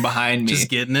standing behind me, Just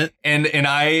getting it. and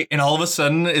all of a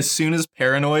sudden, as soon as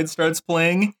Paranoid starts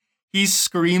playing, he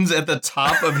screams at the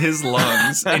top of his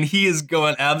lungs, and he is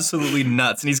going absolutely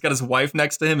nuts. And he's got his wife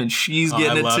next to him, and she's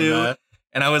getting it too. That.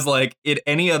 And I was like, at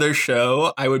any other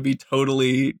show, I would be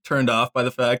totally turned off by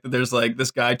the fact that there's like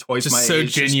this guy twice Just my so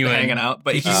age genuine. just hanging out.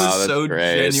 But he Oh, was that's so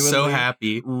great. genuinely So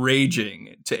happy.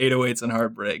 raging to 808s and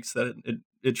Heartbreaks that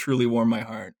it truly warmed my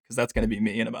heart, because that's going to be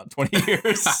me in about 20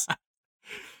 years.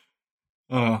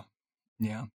 Oh,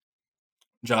 yeah.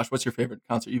 Josh, what's your favorite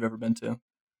concert you've ever been to?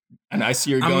 And I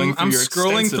see you're going through I'm your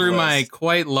scrolling extensive through my list.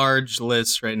 quite large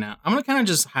list right now. I'm gonna kind of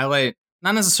just highlight,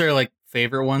 not necessarily like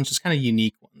favorite ones, just kind of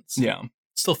unique ones. Yeah.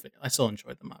 I still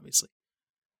enjoyed them, obviously.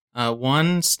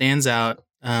 One stands out,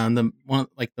 the one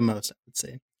like the most, I would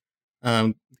say.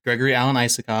 Gregory Alan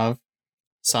Isakov.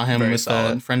 Saw him Very with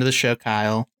solid. a friend of the show,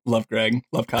 Kyle, Love Greg.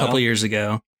 Love a Kyle. couple years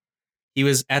ago. He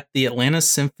was at the Atlanta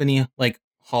Symphony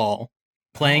hall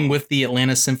playing with the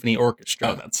Atlanta Symphony Orchestra.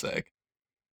 Oh, that's sick.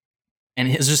 And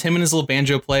it's just him and his little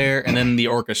banjo player and then the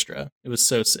orchestra. It was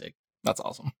so sick. That's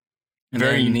awesome. And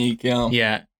Very then- unique. Yeah.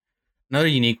 Yeah. Another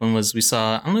unique one was we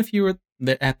saw, I don't know if you were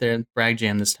at their Bragg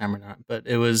Jam this time or not, but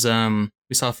it was,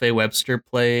 we saw Faye Webster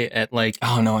play at like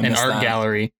Oh no, I an missed art that.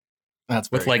 gallery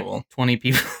That's with very like cool. 20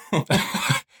 people.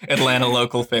 Atlanta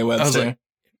local Faye I was Webster. like,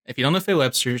 if you don't know Faye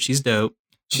Webster, she's dope.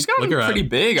 She's gotten look her pretty up.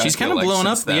 big. I She's feel kind of like, blown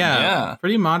up. since then. Yeah.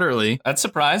 Pretty moderately. That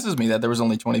surprises me that there was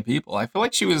only 20 people. I feel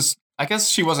like she was. I guess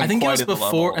she wasn't. I think it quite was at the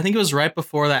before, level. I think it was right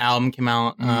before that album came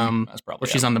out. That's probably.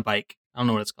 Where she's on the bike. I don't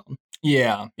know what it's called.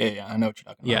 Yeah. I know what you're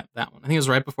talking Yeah, about. that one. I think it was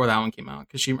right before that one came out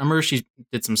because she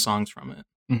did some songs from it.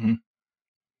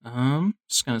 Mm-hmm.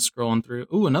 Just kind of scrolling through.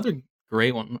 Ooh, another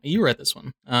great one. You were at this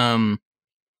one.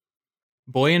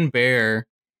 Boy and Bear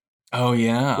Oh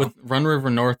yeah. with Run River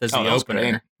North as Oh, the that was opener.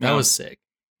 great. That Yeah. was sick.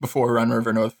 Before Run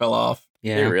River North fell off. It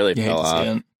Yeah, really You hate fell to see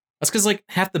off. it. that's because like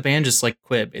half the band just like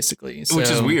quit basically. Which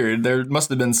is So, weird. There must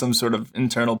have been some sort of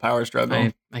internal power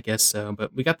struggle. I guess so,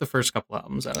 but we got the first couple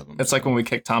albums out of them. It's like when we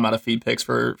kicked Tom out of Feed Picks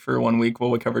for 1 week while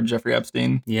we covered Jeffrey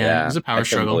Epstein. yeah, it was a I power couldn't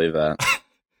struggle. believe that.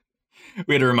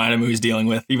 We had to remind him who he's dealing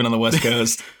with, even on the West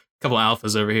Coast. Couple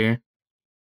alphas over here.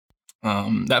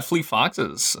 That Fleet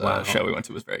Foxes Wow. show we went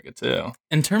to was very good too.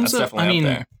 In terms That's of, I definitely mean,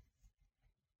 up there.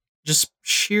 just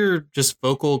sheer just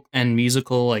vocal and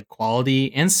musical like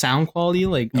quality and sound quality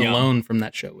like Yeah. alone from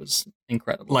that show was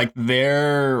incredible. Like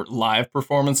their live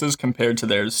performances compared to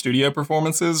their studio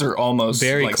performances are almost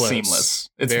Very like close. seamless.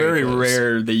 It's Very very close.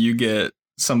 rare that you get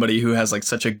somebody who has like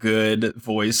such a good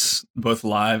voice both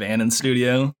live and in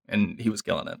studio, and he was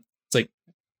killing it. It's like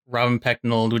Robin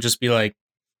Pecknold would just be like,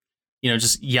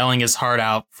 just yelling his heart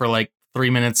out for like 3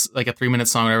 minutes, like a 3-minute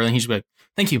song or whatever. And he'd just be like,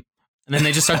 thank you. And then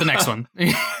they just start the next one.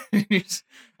 I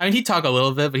mean, he'd talk a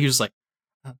little bit, but he was just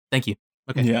like, thank you.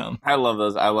 Okay. Yeah. I love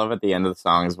those. I love at the end of the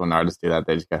songs when artists do that.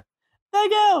 They just go,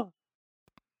 "Thank you."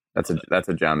 That's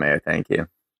a John Mayer. Thank you.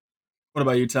 What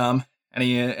about you, Tom?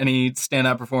 Any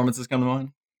standout performances come to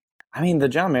mind? I mean, the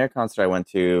John Mayer concert I went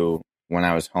to when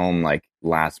I was home like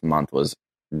last month was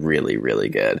really, really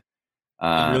good.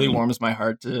 It really warms my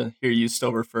heart to hear you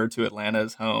still refer to Atlanta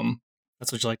as home.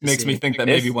 That's what you like to Makes see. me think that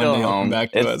It's maybe one still day he'll home. come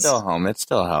back to It's us. still home. It's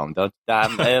still home. Don't.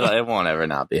 It won't ever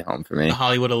not be home for me. The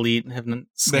Hollywood elite haven't They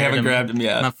snared haven't him, grabbed him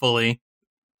yet. not fully.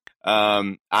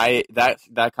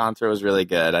 That concert was really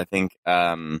good. I think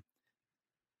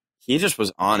he just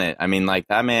was on it. I mean, like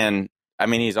that man. I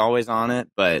mean, he's always on it,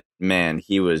 but man,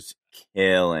 he was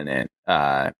killing it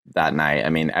that night. I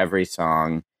mean, every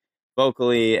song,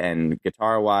 vocally and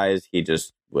guitar wise, he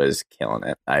just was killing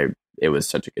it. It was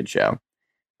such a good show.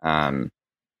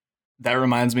 That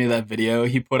reminds me of that video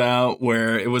he put out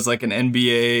where it was like an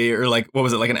NBA or like, what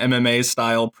was it, like an MMA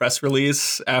style press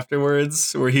release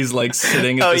afterwards where he's like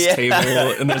sitting at Oh, this yeah.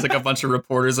 table and there's like a bunch of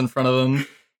reporters in front of him. And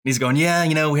he's going, yeah,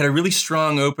 we had a really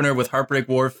strong opener with Heartbreak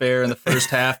Warfare in the first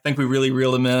half. Think we really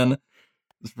reeled him in.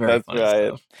 It's very That's funny right.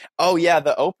 stuff. Oh yeah,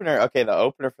 the opener. Okay, the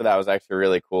opener for that was actually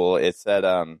really cool. It said,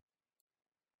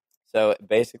 so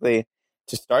basically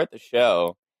to start the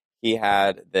show, he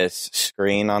had this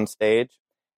screen on stage,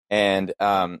 and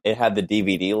it had the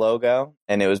DVD logo,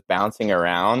 and it was bouncing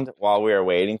around while we were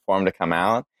waiting for him to come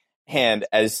out. And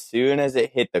as soon as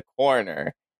it hit the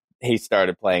corner, he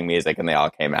started playing music, and they all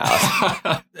came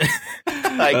out.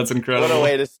 That's incredible. What a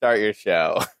way to start your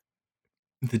show.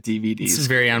 The DVDs. This is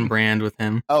very on brand with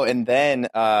him. Oh, and then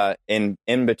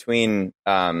in between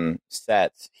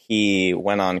sets, he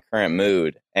went on Current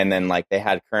Mood, and then like they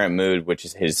had Current Mood, which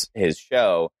is his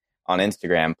show on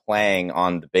Instagram, playing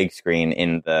on the big screen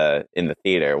in the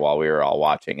theater while we were all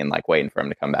watching and like waiting for him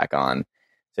to come back on.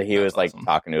 So he was like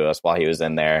talking to us while he was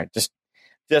in there.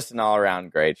 Just an all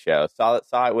around great show. Saw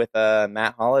it with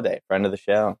Matt Holliday, friend of the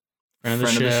show. Friend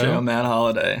of the show, Matt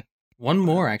Holliday. One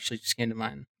more actually just came to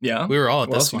mind. Yeah, we were all at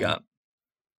what this else one. You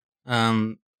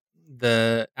got?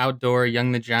 The outdoor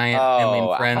Young the Giant Family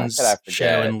and Friends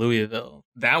show in Louisville.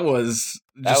 That was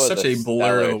such a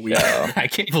blur of weekend. I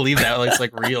can't believe that looks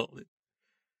like real.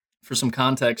 For some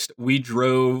context, we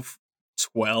drove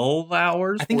 12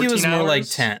 hours. I think it was more like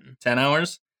 10. 10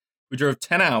 hours. We drove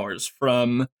 10 hours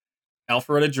from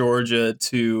Alpharetta, Georgia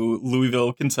to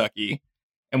Louisville, Kentucky.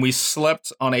 And we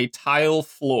slept on a tile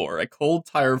floor, a cold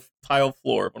tile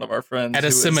floor of one of our friends. At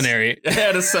a seminary.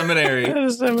 At a seminary.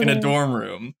 In a dorm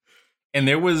room. And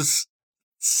there was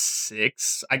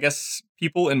 6, I guess,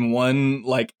 people in one,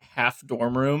 like, half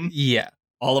dorm room. Yeah.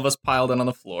 All of us piled in on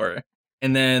the floor.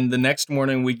 And then the next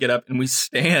morning we get up and we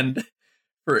stand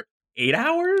for 8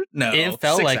 hours? No, it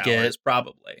felt 6 like hours, it.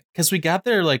 Probably. Because we got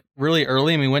there like really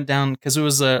early and we went down because it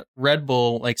was a Red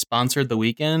Bull like sponsored the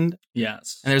weekend.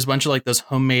 Yes. And there's a bunch of like those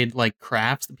homemade like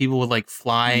crafts that people would like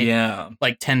fly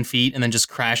like 10 feet and then just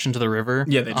crash into the river.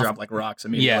 Yeah, they drop like rocks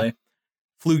immediately. Yeah.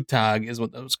 Flugtag is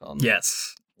what that was called.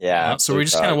 Yes. Yeah. So we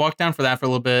just kind of walked down for that for a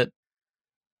little bit.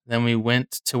 Then we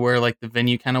went to where like the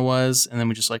venue kind of was. And then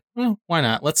we just like, well, why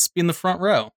not? Let's be in the front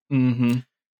row. Mm-hmm.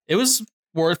 It was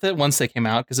worth it once they came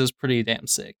out because it was pretty damn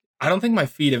sick. I don't think my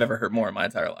feet have ever hurt more in my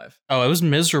entire life. Oh, it was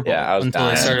miserable until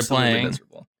they started playing.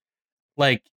 Miserable.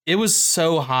 Like, it was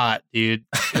so hot, dude.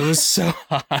 It was so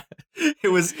hot. It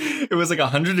was like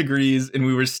 100 degrees and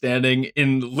we were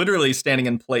literally standing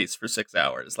in place for 6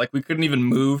 hours. Like we couldn't even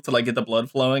move to like get the blood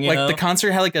flowing. You know? The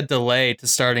concert had like a delay to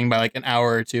starting by like an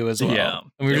hour or two as well. Yeah.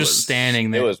 And we were just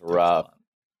standing there. It was rough.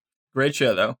 Great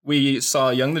show though. We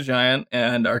saw Young the Giant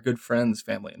and our good friends,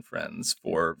 Family and Friends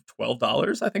for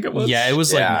 $12, I think it was. Yeah, it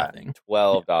was like nothing.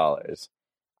 $12. $12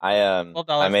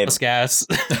 I made plus gas.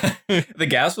 The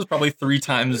gas was probably 3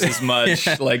 times as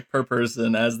much like per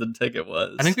person as the ticket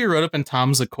was. I think we rode up in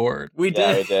Tom's Accord. We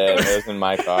did. Yeah, we did. It was in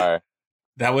my car.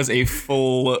 That was a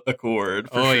full Accord.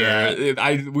 For sure.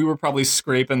 Yeah. We were probably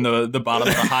scraping the bottom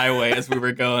of the highway as we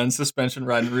were going, suspension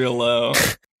riding real low.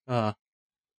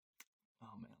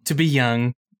 To be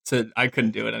young. I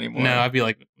couldn't do it anymore. No, I'd be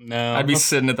like, no. I'd be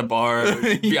sitting at the bar.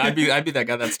 I'd be that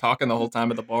guy that's talking the whole time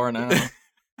at the bar now.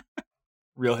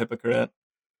 Real hypocrite.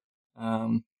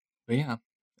 But yeah,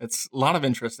 it's a lot of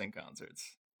interesting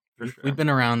concerts. For sure. We've been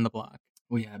around the block.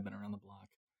 We have been around the block.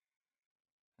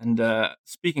 And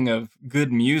speaking of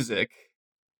good music,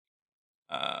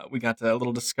 we got a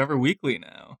little Discover Weekly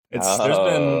now. There's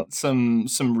been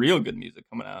some real good music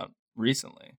coming out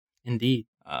recently. Indeed.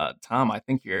 Tom, I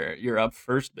think you're up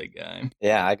first, big guy.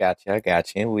 Yeah, I got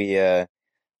you.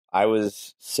 I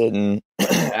was sitting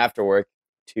after work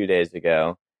 2 days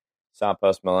ago, saw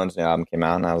Post Malone's new album came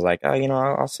out, and I was like, oh,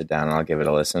 I'll sit down and I'll give it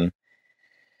a listen.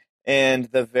 And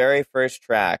the very first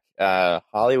track,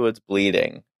 Hollywood's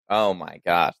Bleeding. Oh my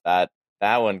gosh, that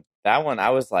one, I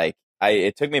was like,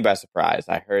 it took me by surprise.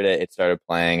 I heard it started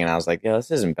playing, and I was like, yo,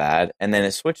 this isn't bad. And then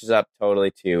it switches up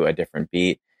totally to a different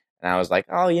beat. And I was like,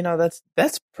 oh,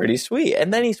 that's pretty sweet.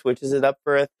 And then he switches it up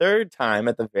for a third time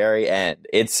at the very end.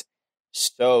 It's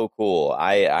so cool.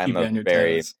 I'm a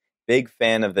very big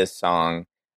fan of this song.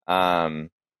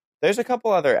 There's a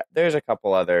couple other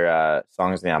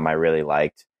songs in the album I really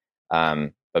liked.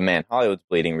 But man, Hollywood's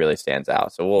Bleeding really stands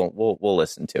out. So we'll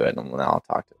listen to it and then I'll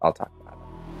talk about it.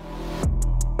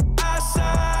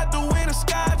 Outside, the winter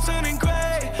sky turning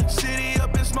gray. City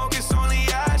up in smoke, it's only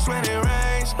ice when it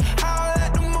rains. I'll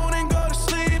let the morning go to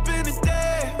sleep in the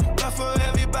day. But for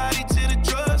everybody till the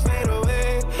drugs fade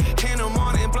away. In the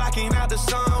morning, blocking out the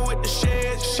sun with the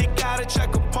shades. She gotta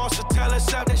check her pulse to tell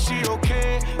herself that she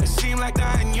okay. It seemed like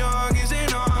dying young is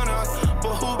an honor.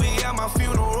 But who be at my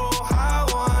funeral? I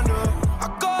wonder. I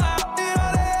go out and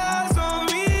all the eyes on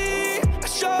me. I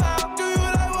show out, do you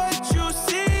like what you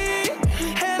see?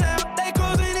 And now they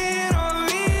closing in on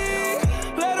me.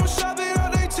 Let them sharpen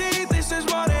up their teeth. This is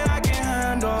more than I can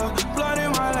handle. Blood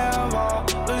in my liver.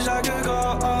 Wish I could go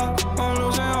up. I'm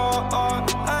losing all.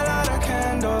 I light a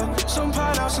candle. Some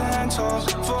Palo Santo.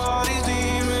 For all these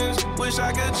demons. Wish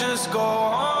I could just go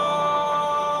on.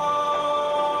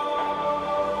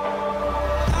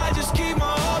 I just keep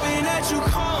on hoping that you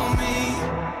call me.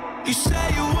 You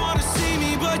say you wanna see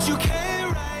me, but you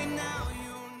can't right now.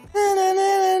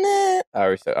 Are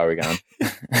we gone?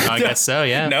 I guess so,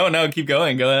 yeah. No, keep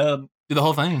going. Go ahead. Do the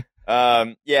whole thing.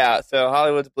 Yeah, so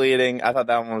Hollywood's Bleeding. I thought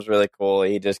that one was really cool.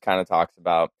 He just kind of talks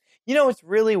about, it's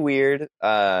really weird.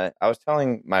 I was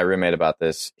telling my roommate about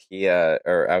this.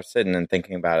 Or I was sitting and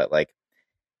thinking about it, like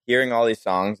hearing all these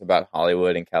songs about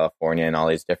Hollywood and California and all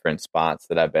these different spots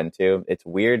that I've been to. It's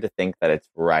weird to think that it's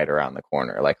right around the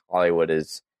corner. Like Hollywood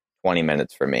is 20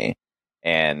 minutes for me.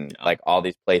 And like all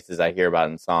these places I hear about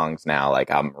in songs now,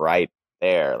 like I'm right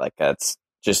there. Like that's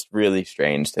just really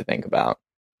strange to think about.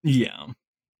 Yeah.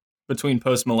 Between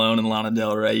Post Malone and Lana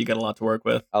Del Rey, you got a lot to work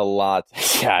with. A lot.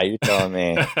 Yeah, you're telling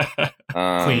me.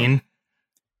 Queen.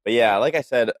 But yeah, like I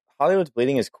said, Hollywood's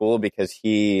Bleeding is cool because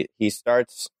he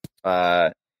starts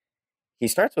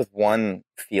with one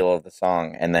feel of the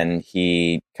song, and then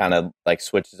he kind of like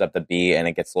switches up the beat, and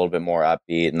it gets a little bit more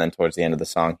upbeat, and then towards the end of the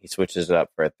song, he switches it up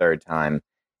for a third time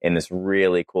in this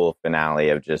really cool finale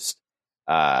of just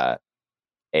a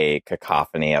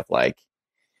cacophony of like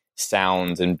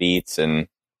sounds and beats, and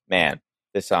man,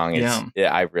 this song is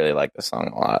I really like the song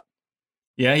a lot.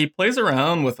 Yeah, he plays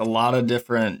around with a lot of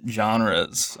different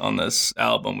genres on this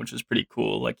album, which is pretty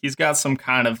cool. Like he's got some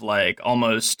kind of like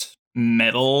almost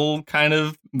metal kind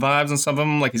of vibes on some of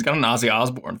them. Like he's got an Ozzy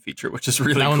Osbourne feature, which is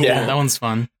really cool. That one's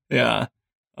fun. Yeah.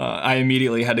 I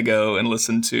immediately had to go and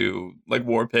listen to like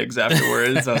War Pigs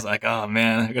afterwards. I was like, oh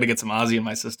man, I got to get some Ozzy in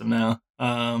my system now.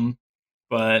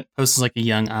 But Post is like a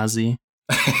young Ozzy.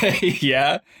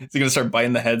 Yeah, is he gonna start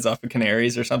biting the heads off of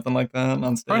canaries or something like that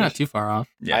on stage? Probably not too far off.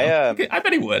 Yeah, I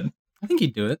bet he would. I think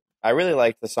he'd do it. I really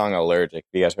liked the song Allergic.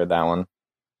 Have you guys heard that one?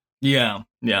 Yeah,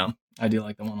 I do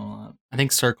like that one a lot. I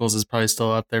think Circles is probably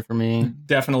still up there for me.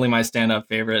 Definitely my stand-up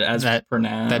favorite as per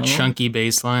now. That chunky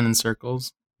bass line in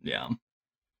Circles. Yeah,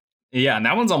 and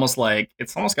that one's almost like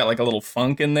it's almost got like a little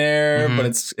funk in there, but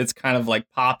it's kind of like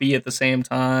poppy at the same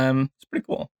time. It's pretty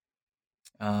cool.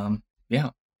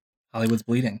 Yeah. Hollywood's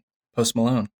Bleeding. Post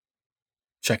Malone.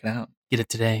 Check it out. Get it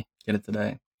today.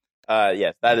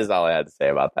 Yes, that is all I had to say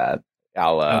about that.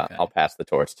 I'll pass the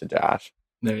torch to Josh.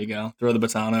 There you go. Throw the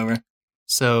baton over.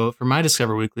 So for my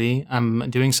Discover Weekly, I'm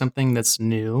doing something that's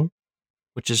new,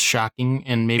 which is shocking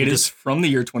and maybe it is from the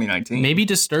year 2019. Maybe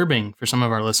disturbing for some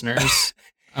of our listeners.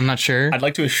 I'm not sure. I'd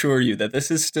like to assure you that this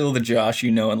is still the Josh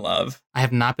you know and love. I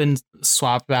have not been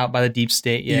swapped out by the deep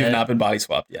state yet. You've not been body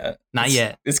swapped yet. Not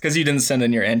yet. It's because you didn't send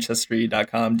in your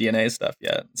Ancestry.com DNA stuff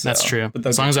yet. So. That's true. But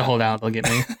as long as I hold out, they'll get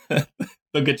me.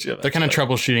 They'll get you. They're kind of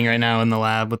troubleshooting right now in the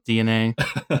lab with DNA.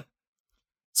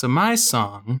 So my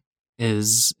song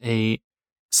is a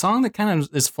song that kind of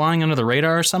is flying under the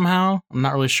radar somehow. I'm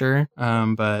not really sure.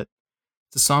 But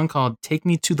it's a song called Take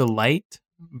Me to the Light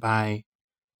by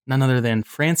none other than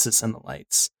Francis and the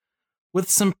Lights, with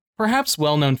some perhaps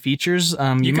well-known features.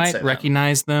 You might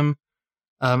recognize them.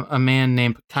 A man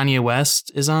named Kanye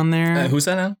West is on there. Who's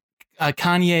that now?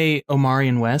 Kanye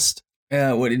Omarion West.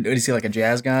 Yeah, what is he, like a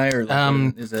jazz guy, or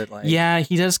like, is it like? Yeah,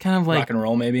 he does kind of like rock and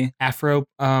roll, maybe Afro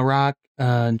rock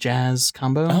jazz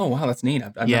combo. Oh wow, that's neat.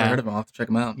 I've never heard of him. I'll have to check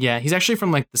him out. Yeah, he's actually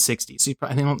from like the '60s. He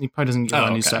probably doesn't get a lot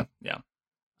of new stuff. Yeah.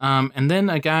 And then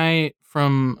a guy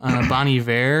from Bon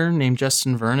Iver named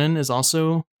Justin Vernon is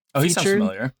also he featured. sounds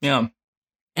familiar. Yeah.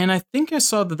 And I think I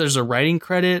saw that there's a writing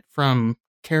credit from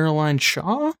Caroline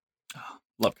Shaw. Oh,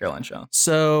 love Caroline Shaw.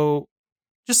 So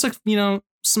just like,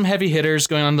 some heavy hitters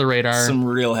going on the radar. Some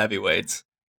real heavyweights.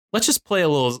 Let's just play a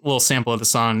little sample of the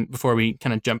song before we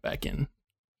kind of jump back in.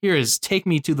 Here is Take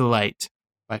Me to the Light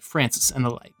by Francis and the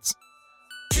Lights.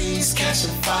 Trees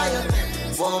catching fire,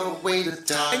 want a way to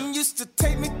die. And used to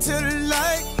take me to the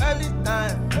light every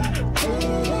time.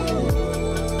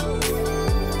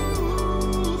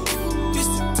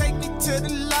 Used to take me to the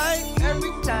light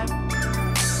every time.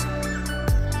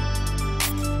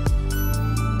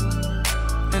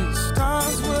 And the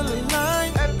stars will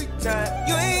align every time.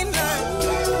 You ain't lying.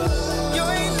 You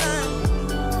ain't lying.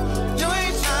 You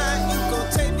ain't lying. You gon'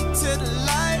 take me to the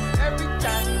light every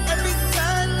time. Every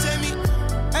time, Jamie.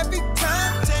 Every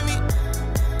time, Jamie.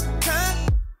 Time.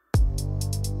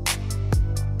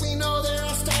 We know there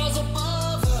are stars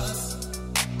above us.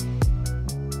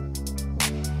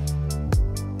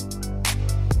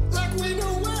 Like we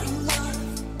know we're alive.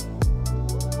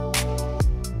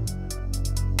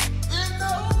 And the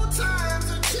old times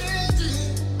are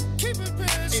changing. Keep it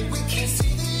passion. And we can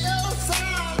see the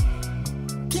outside.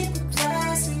 Keep it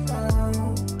classy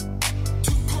now.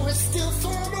 2 points still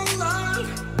form a line.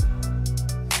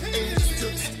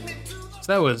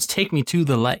 So that was Take Me to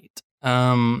the Light.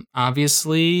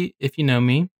 Obviously, if you know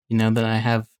me, you know that I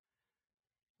have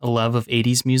a love of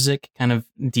 80s music, kind of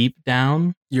deep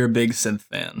down. You're a big synth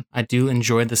fan. I do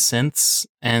enjoy the synths,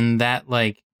 and that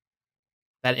like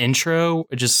that intro,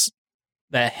 just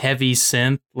that heavy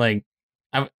synth, like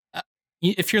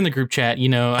if you're in the group chat, you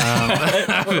know,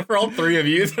 for all three of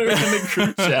you that are in the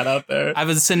group chat out there, I've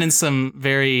been sending some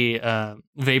very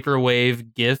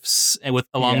vaporwave gifs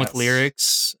along with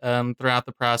lyrics throughout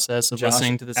the process of Josh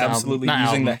listening to this absolutely album.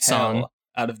 using Not the album, hell song.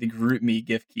 out of the GroupMe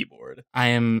GIF keyboard.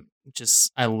 I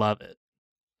love it.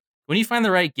 When you find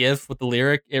the right GIF with the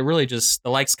lyric, it really just, the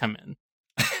likes come in.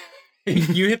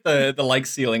 You hit the like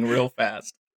ceiling real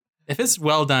fast. If it's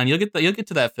well done, you'll get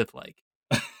to that fifth like.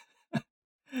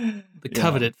 The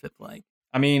coveted fifth like.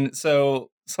 I mean,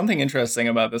 so something interesting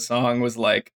about this song was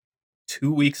like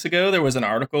 2 weeks ago, there was an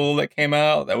article that came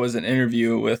out that was an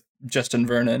interview with Justin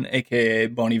Vernon, aka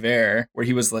Bon Iver, where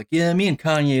he was like, yeah, me and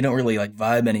Kanye don't really like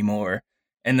vibe anymore.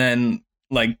 And then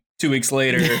like 2 weeks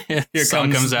later, here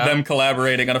comes out. Them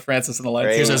collaborating on a Francis and the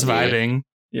Lights. Here's us vibing.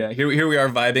 Yeah, here we are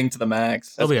vibing to the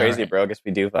max. That's crazy, right. bro. I guess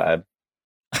we do vibe.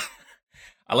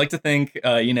 I like to think,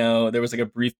 there was like a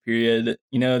brief period,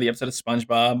 the episode of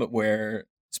SpongeBob where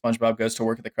SpongeBob goes to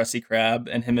work at the Krusty Krab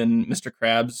and him and Mr.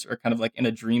 Krabs are kind of like in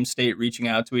a dream state reaching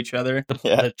out to each other.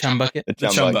 The chum bucket. The The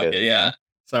chum bucket, yeah.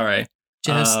 Sorry.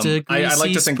 Just a I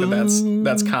like to think that spoon.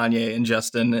 that's Kanye and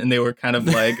Justin, and they were kind of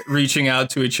like reaching out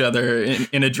to each other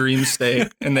in a dream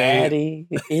state. And Patty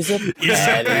is a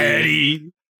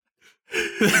patty.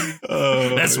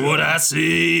 That's what I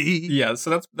see. Yeah,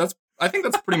 so that's I think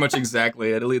that's pretty much exactly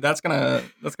it. At least that's gonna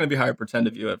be how I pretend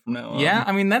to view it from now on. Yeah,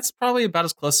 I mean that's probably about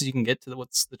as close as you can get to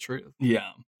what's the truth. Yeah.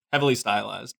 Heavily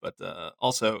stylized, but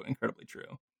also incredibly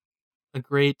true. A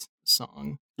great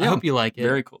song. I Yeah, hope you like it.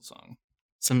 Very cool song.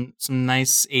 Some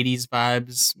nice 80s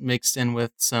vibes mixed in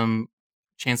with some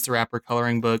Chance the Rapper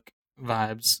coloring book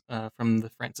vibes from the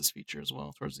Francis feature as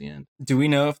well towards the end. Do we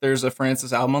know if there's a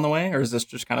Francis album on the way, or is this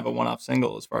just kind of a one-off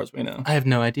single as far as we know? I have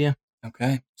no idea.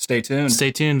 Okay. Stay tuned.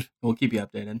 Stay tuned. We'll keep you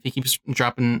updated. If he keeps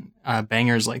dropping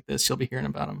bangers like this, you'll be hearing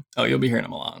about him. Oh, you'll be hearing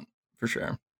him a lot, for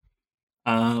sure.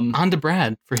 On to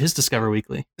Brad for his Discover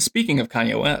Weekly. Speaking of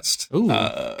Kanye West. Ooh,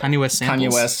 Kanye West samples.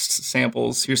 Kanye West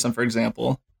samples. Here's some, for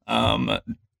example.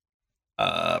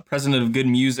 President of Good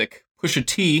Music, Pusha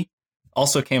T,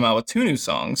 also came out with 2 new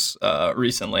songs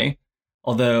recently.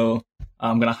 Although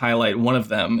I'm going to highlight one of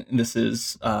them. And this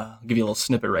is, I'll give you a little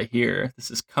snippet right here.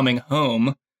 This is Coming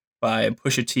Home by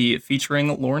Pusha T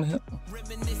featuring Lauryn Hill.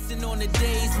 Reminiscing on the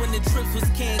days when the trips was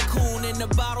Cancun and the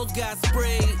bottles got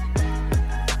sprayed.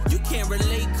 You can't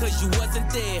relate cause you wasn't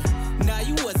there. Nah,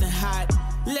 you wasn't hot.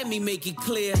 Let me make it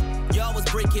clear. Y'all was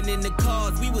breaking in the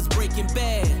cars, we was breaking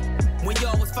bad. When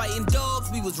y'all was fighting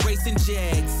dogs, we was racing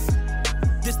Jags.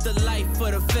 This the life for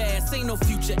the fast. Ain't no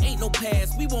future, ain't no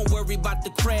past. We won't worry about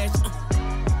the crash.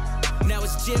 Now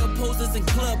it's jail poses and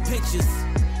club pictures.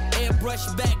 Airbrush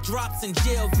backdrops and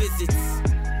jail visits.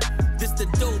 This the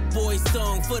dope boy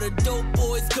song for the dope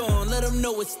boys gone. Let them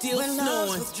know it's still When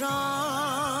love's snowing.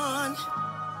 withdrawn,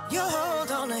 you hold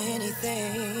on to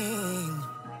anything.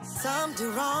 Some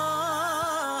do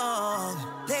wrong,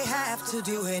 they have to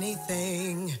do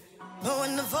anything. But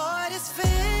when the void is filled,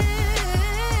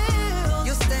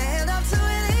 you'll stand up to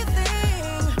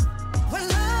anything. When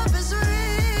love is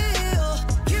real,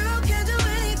 you can do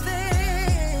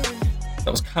anything.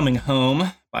 That was Coming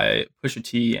Home by Pusha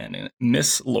T and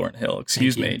Miss Lauryn Hill.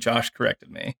 Excuse Thank me, you. Josh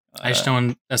corrected me. I just don't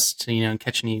want us to,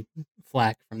 catch any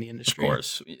flack from the Of industry.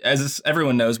 course. As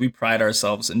everyone knows, we pride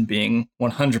ourselves in being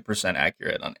 100%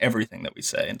 accurate on everything that we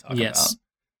say and talk Yes. about.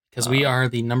 Because we are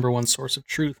the number one source of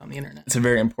truth on the internet. It's a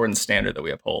very important standard that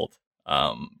we uphold.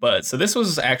 But so this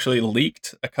was actually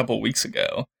leaked a couple weeks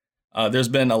ago. There's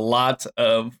been a lot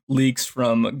of leaks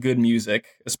from Good Music,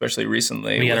 especially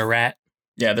recently. We got a rat.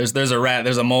 Yeah, there's a rat,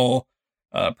 there's a mole,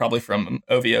 probably from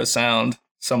OVO Sound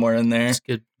somewhere in there. It's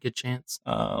good chance.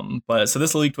 But so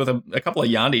this leaked with a couple of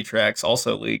Yandhi tracks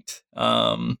also leaked.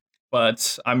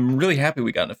 But I'm really happy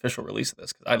we got an official release of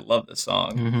this because I love this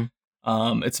song. Mm-hmm.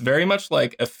 It's very much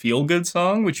like a feel-good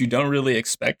song, which you don't really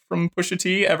expect from Pusha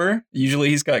T ever. Usually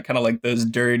he's got kind of like those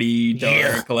dirty,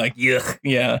 dark, like, yuck.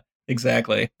 Yeah,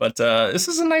 exactly. But this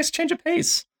is a nice change of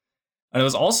pace. And it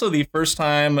was also the first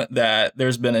time that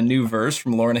there's been a new verse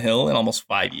from Lauryn Hill in almost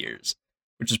 5 years,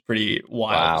 which is pretty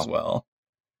wild as well.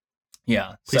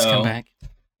 Yeah. Please come back.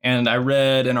 And I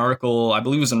read an article, I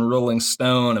believe it was in Rolling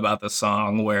Stone, about this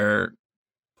song where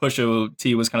Pusha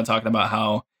T was kind of talking about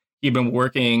how he'd been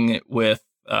working with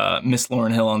Miss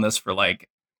Lauryn Hill on this for like,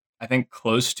 I think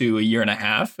close to a year and a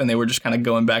half. And they were just kind of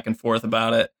going back and forth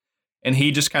about it. And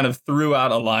he just kind of threw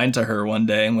out a line to her one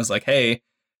day and was like, hey,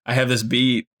 I have this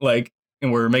beat, like,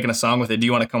 and we're making a song with it. Do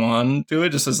you want to come on to it?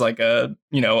 Just as like a,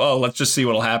 let's just see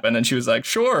what'll happen. And she was like,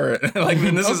 sure. Like,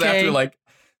 and this is Okay. after like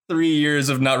 3 years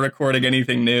of not recording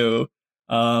anything new.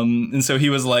 And so he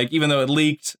was like, even though it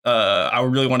leaked, I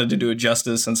really wanted to do it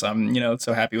justice since I'm,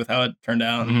 so happy with how it turned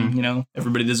out. Mhm. And,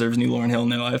 everybody deserves new Lauryn Hill in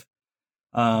their life.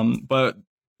 But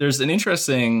there's an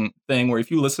interesting thing where if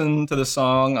you listen to the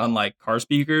song on like car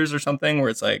speakers or something, where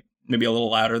it's like maybe a little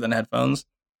louder than headphones,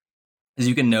 is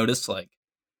you can notice like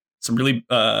some really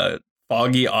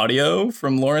foggy audio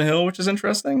from Lauryn Hill, which is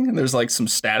interesting. And there's like some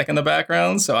static in the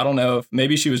background. So I don't know if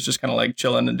maybe she was just kind of like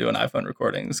chilling and doing iPhone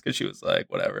recordings because she was like,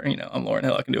 whatever, I'm Lauryn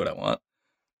Hill, I can do what I want.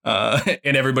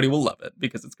 And everybody will love it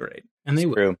because it's great. And they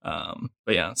would. True.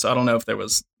 But yeah, so I don't know if there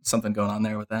was something going on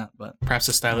there with that, but Perhaps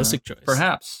a stylistic choice.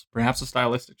 perhaps a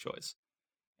stylistic choice.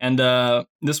 And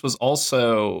this was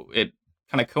also, it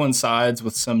kind of coincides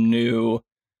with some new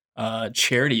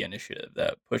charity initiative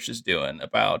that Push is doing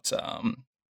about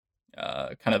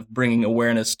kind of bringing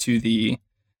awareness to the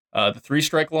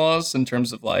 3-strike laws in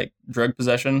terms of like drug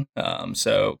possession.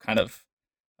 So kind of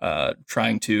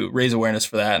trying to raise awareness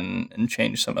for that and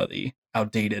change some of the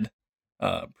outdated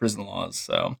prison laws.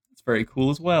 So it's very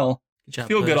cool as well. Good job,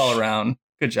 Feel good Push. all around.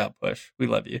 Good job, Push. We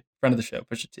love you. Friend of the show,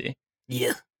 Pusha T.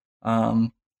 Yeah.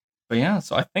 But yeah,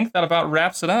 so I think that about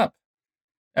wraps it up.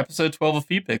 Episode 12 of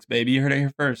Feed Picks, baby. You heard it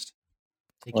here first.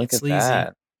 Take Look it at sleazy.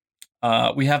 that.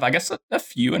 We have, I guess, a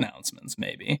few announcements,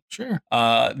 maybe. Sure.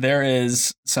 There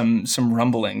is some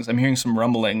rumblings. I'm hearing some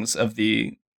rumblings of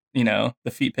the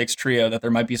Feet Picks trio that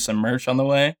there might be some merch on the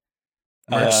way.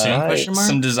 Merch soon, right. question mark?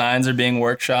 Some designs are being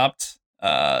workshopped.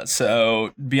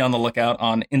 So be on the lookout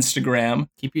on Instagram.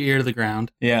 Keep your ear to the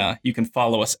ground. Yeah, you can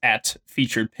follow us at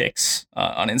Featured Picks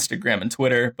on Instagram and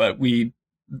Twitter. But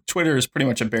Twitter is pretty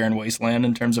much a barren wasteland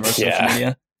in terms of our social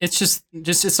media. It's just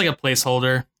it's like a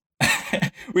placeholder.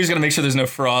 We just got to make sure there's no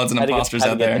frauds and Had to imposters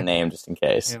get out the there. name just in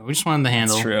case. Yeah, we just wanted the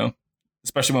handle. That's true.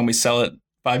 Especially when we sell it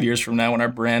 5 years from now when our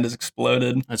brand has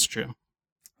exploded. That's true.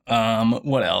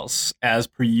 What else? As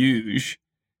per usual,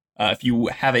 if you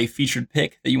have a featured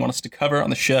pick that you want us to cover on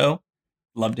the show,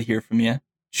 love to hear from you.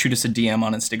 Shoot us a DM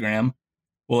on Instagram.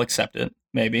 We'll accept it,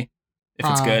 maybe. If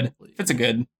it's good. Probably. If it's a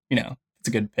good, it's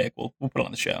a good pick, we'll put it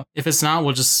on the show. If it's not,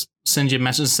 we'll just send you a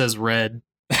message that says red.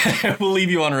 We'll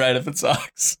leave you on red if it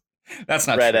sucks. That's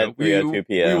not Red true. at 3:02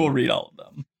 p.m. We will read all of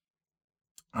them.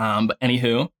 But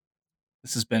anywho,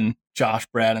 this has been Josh,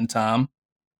 Brad, and Tom.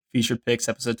 Featured Picks,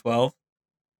 episode 12.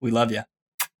 We love you.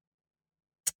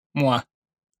 Mwah.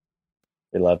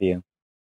 We love you.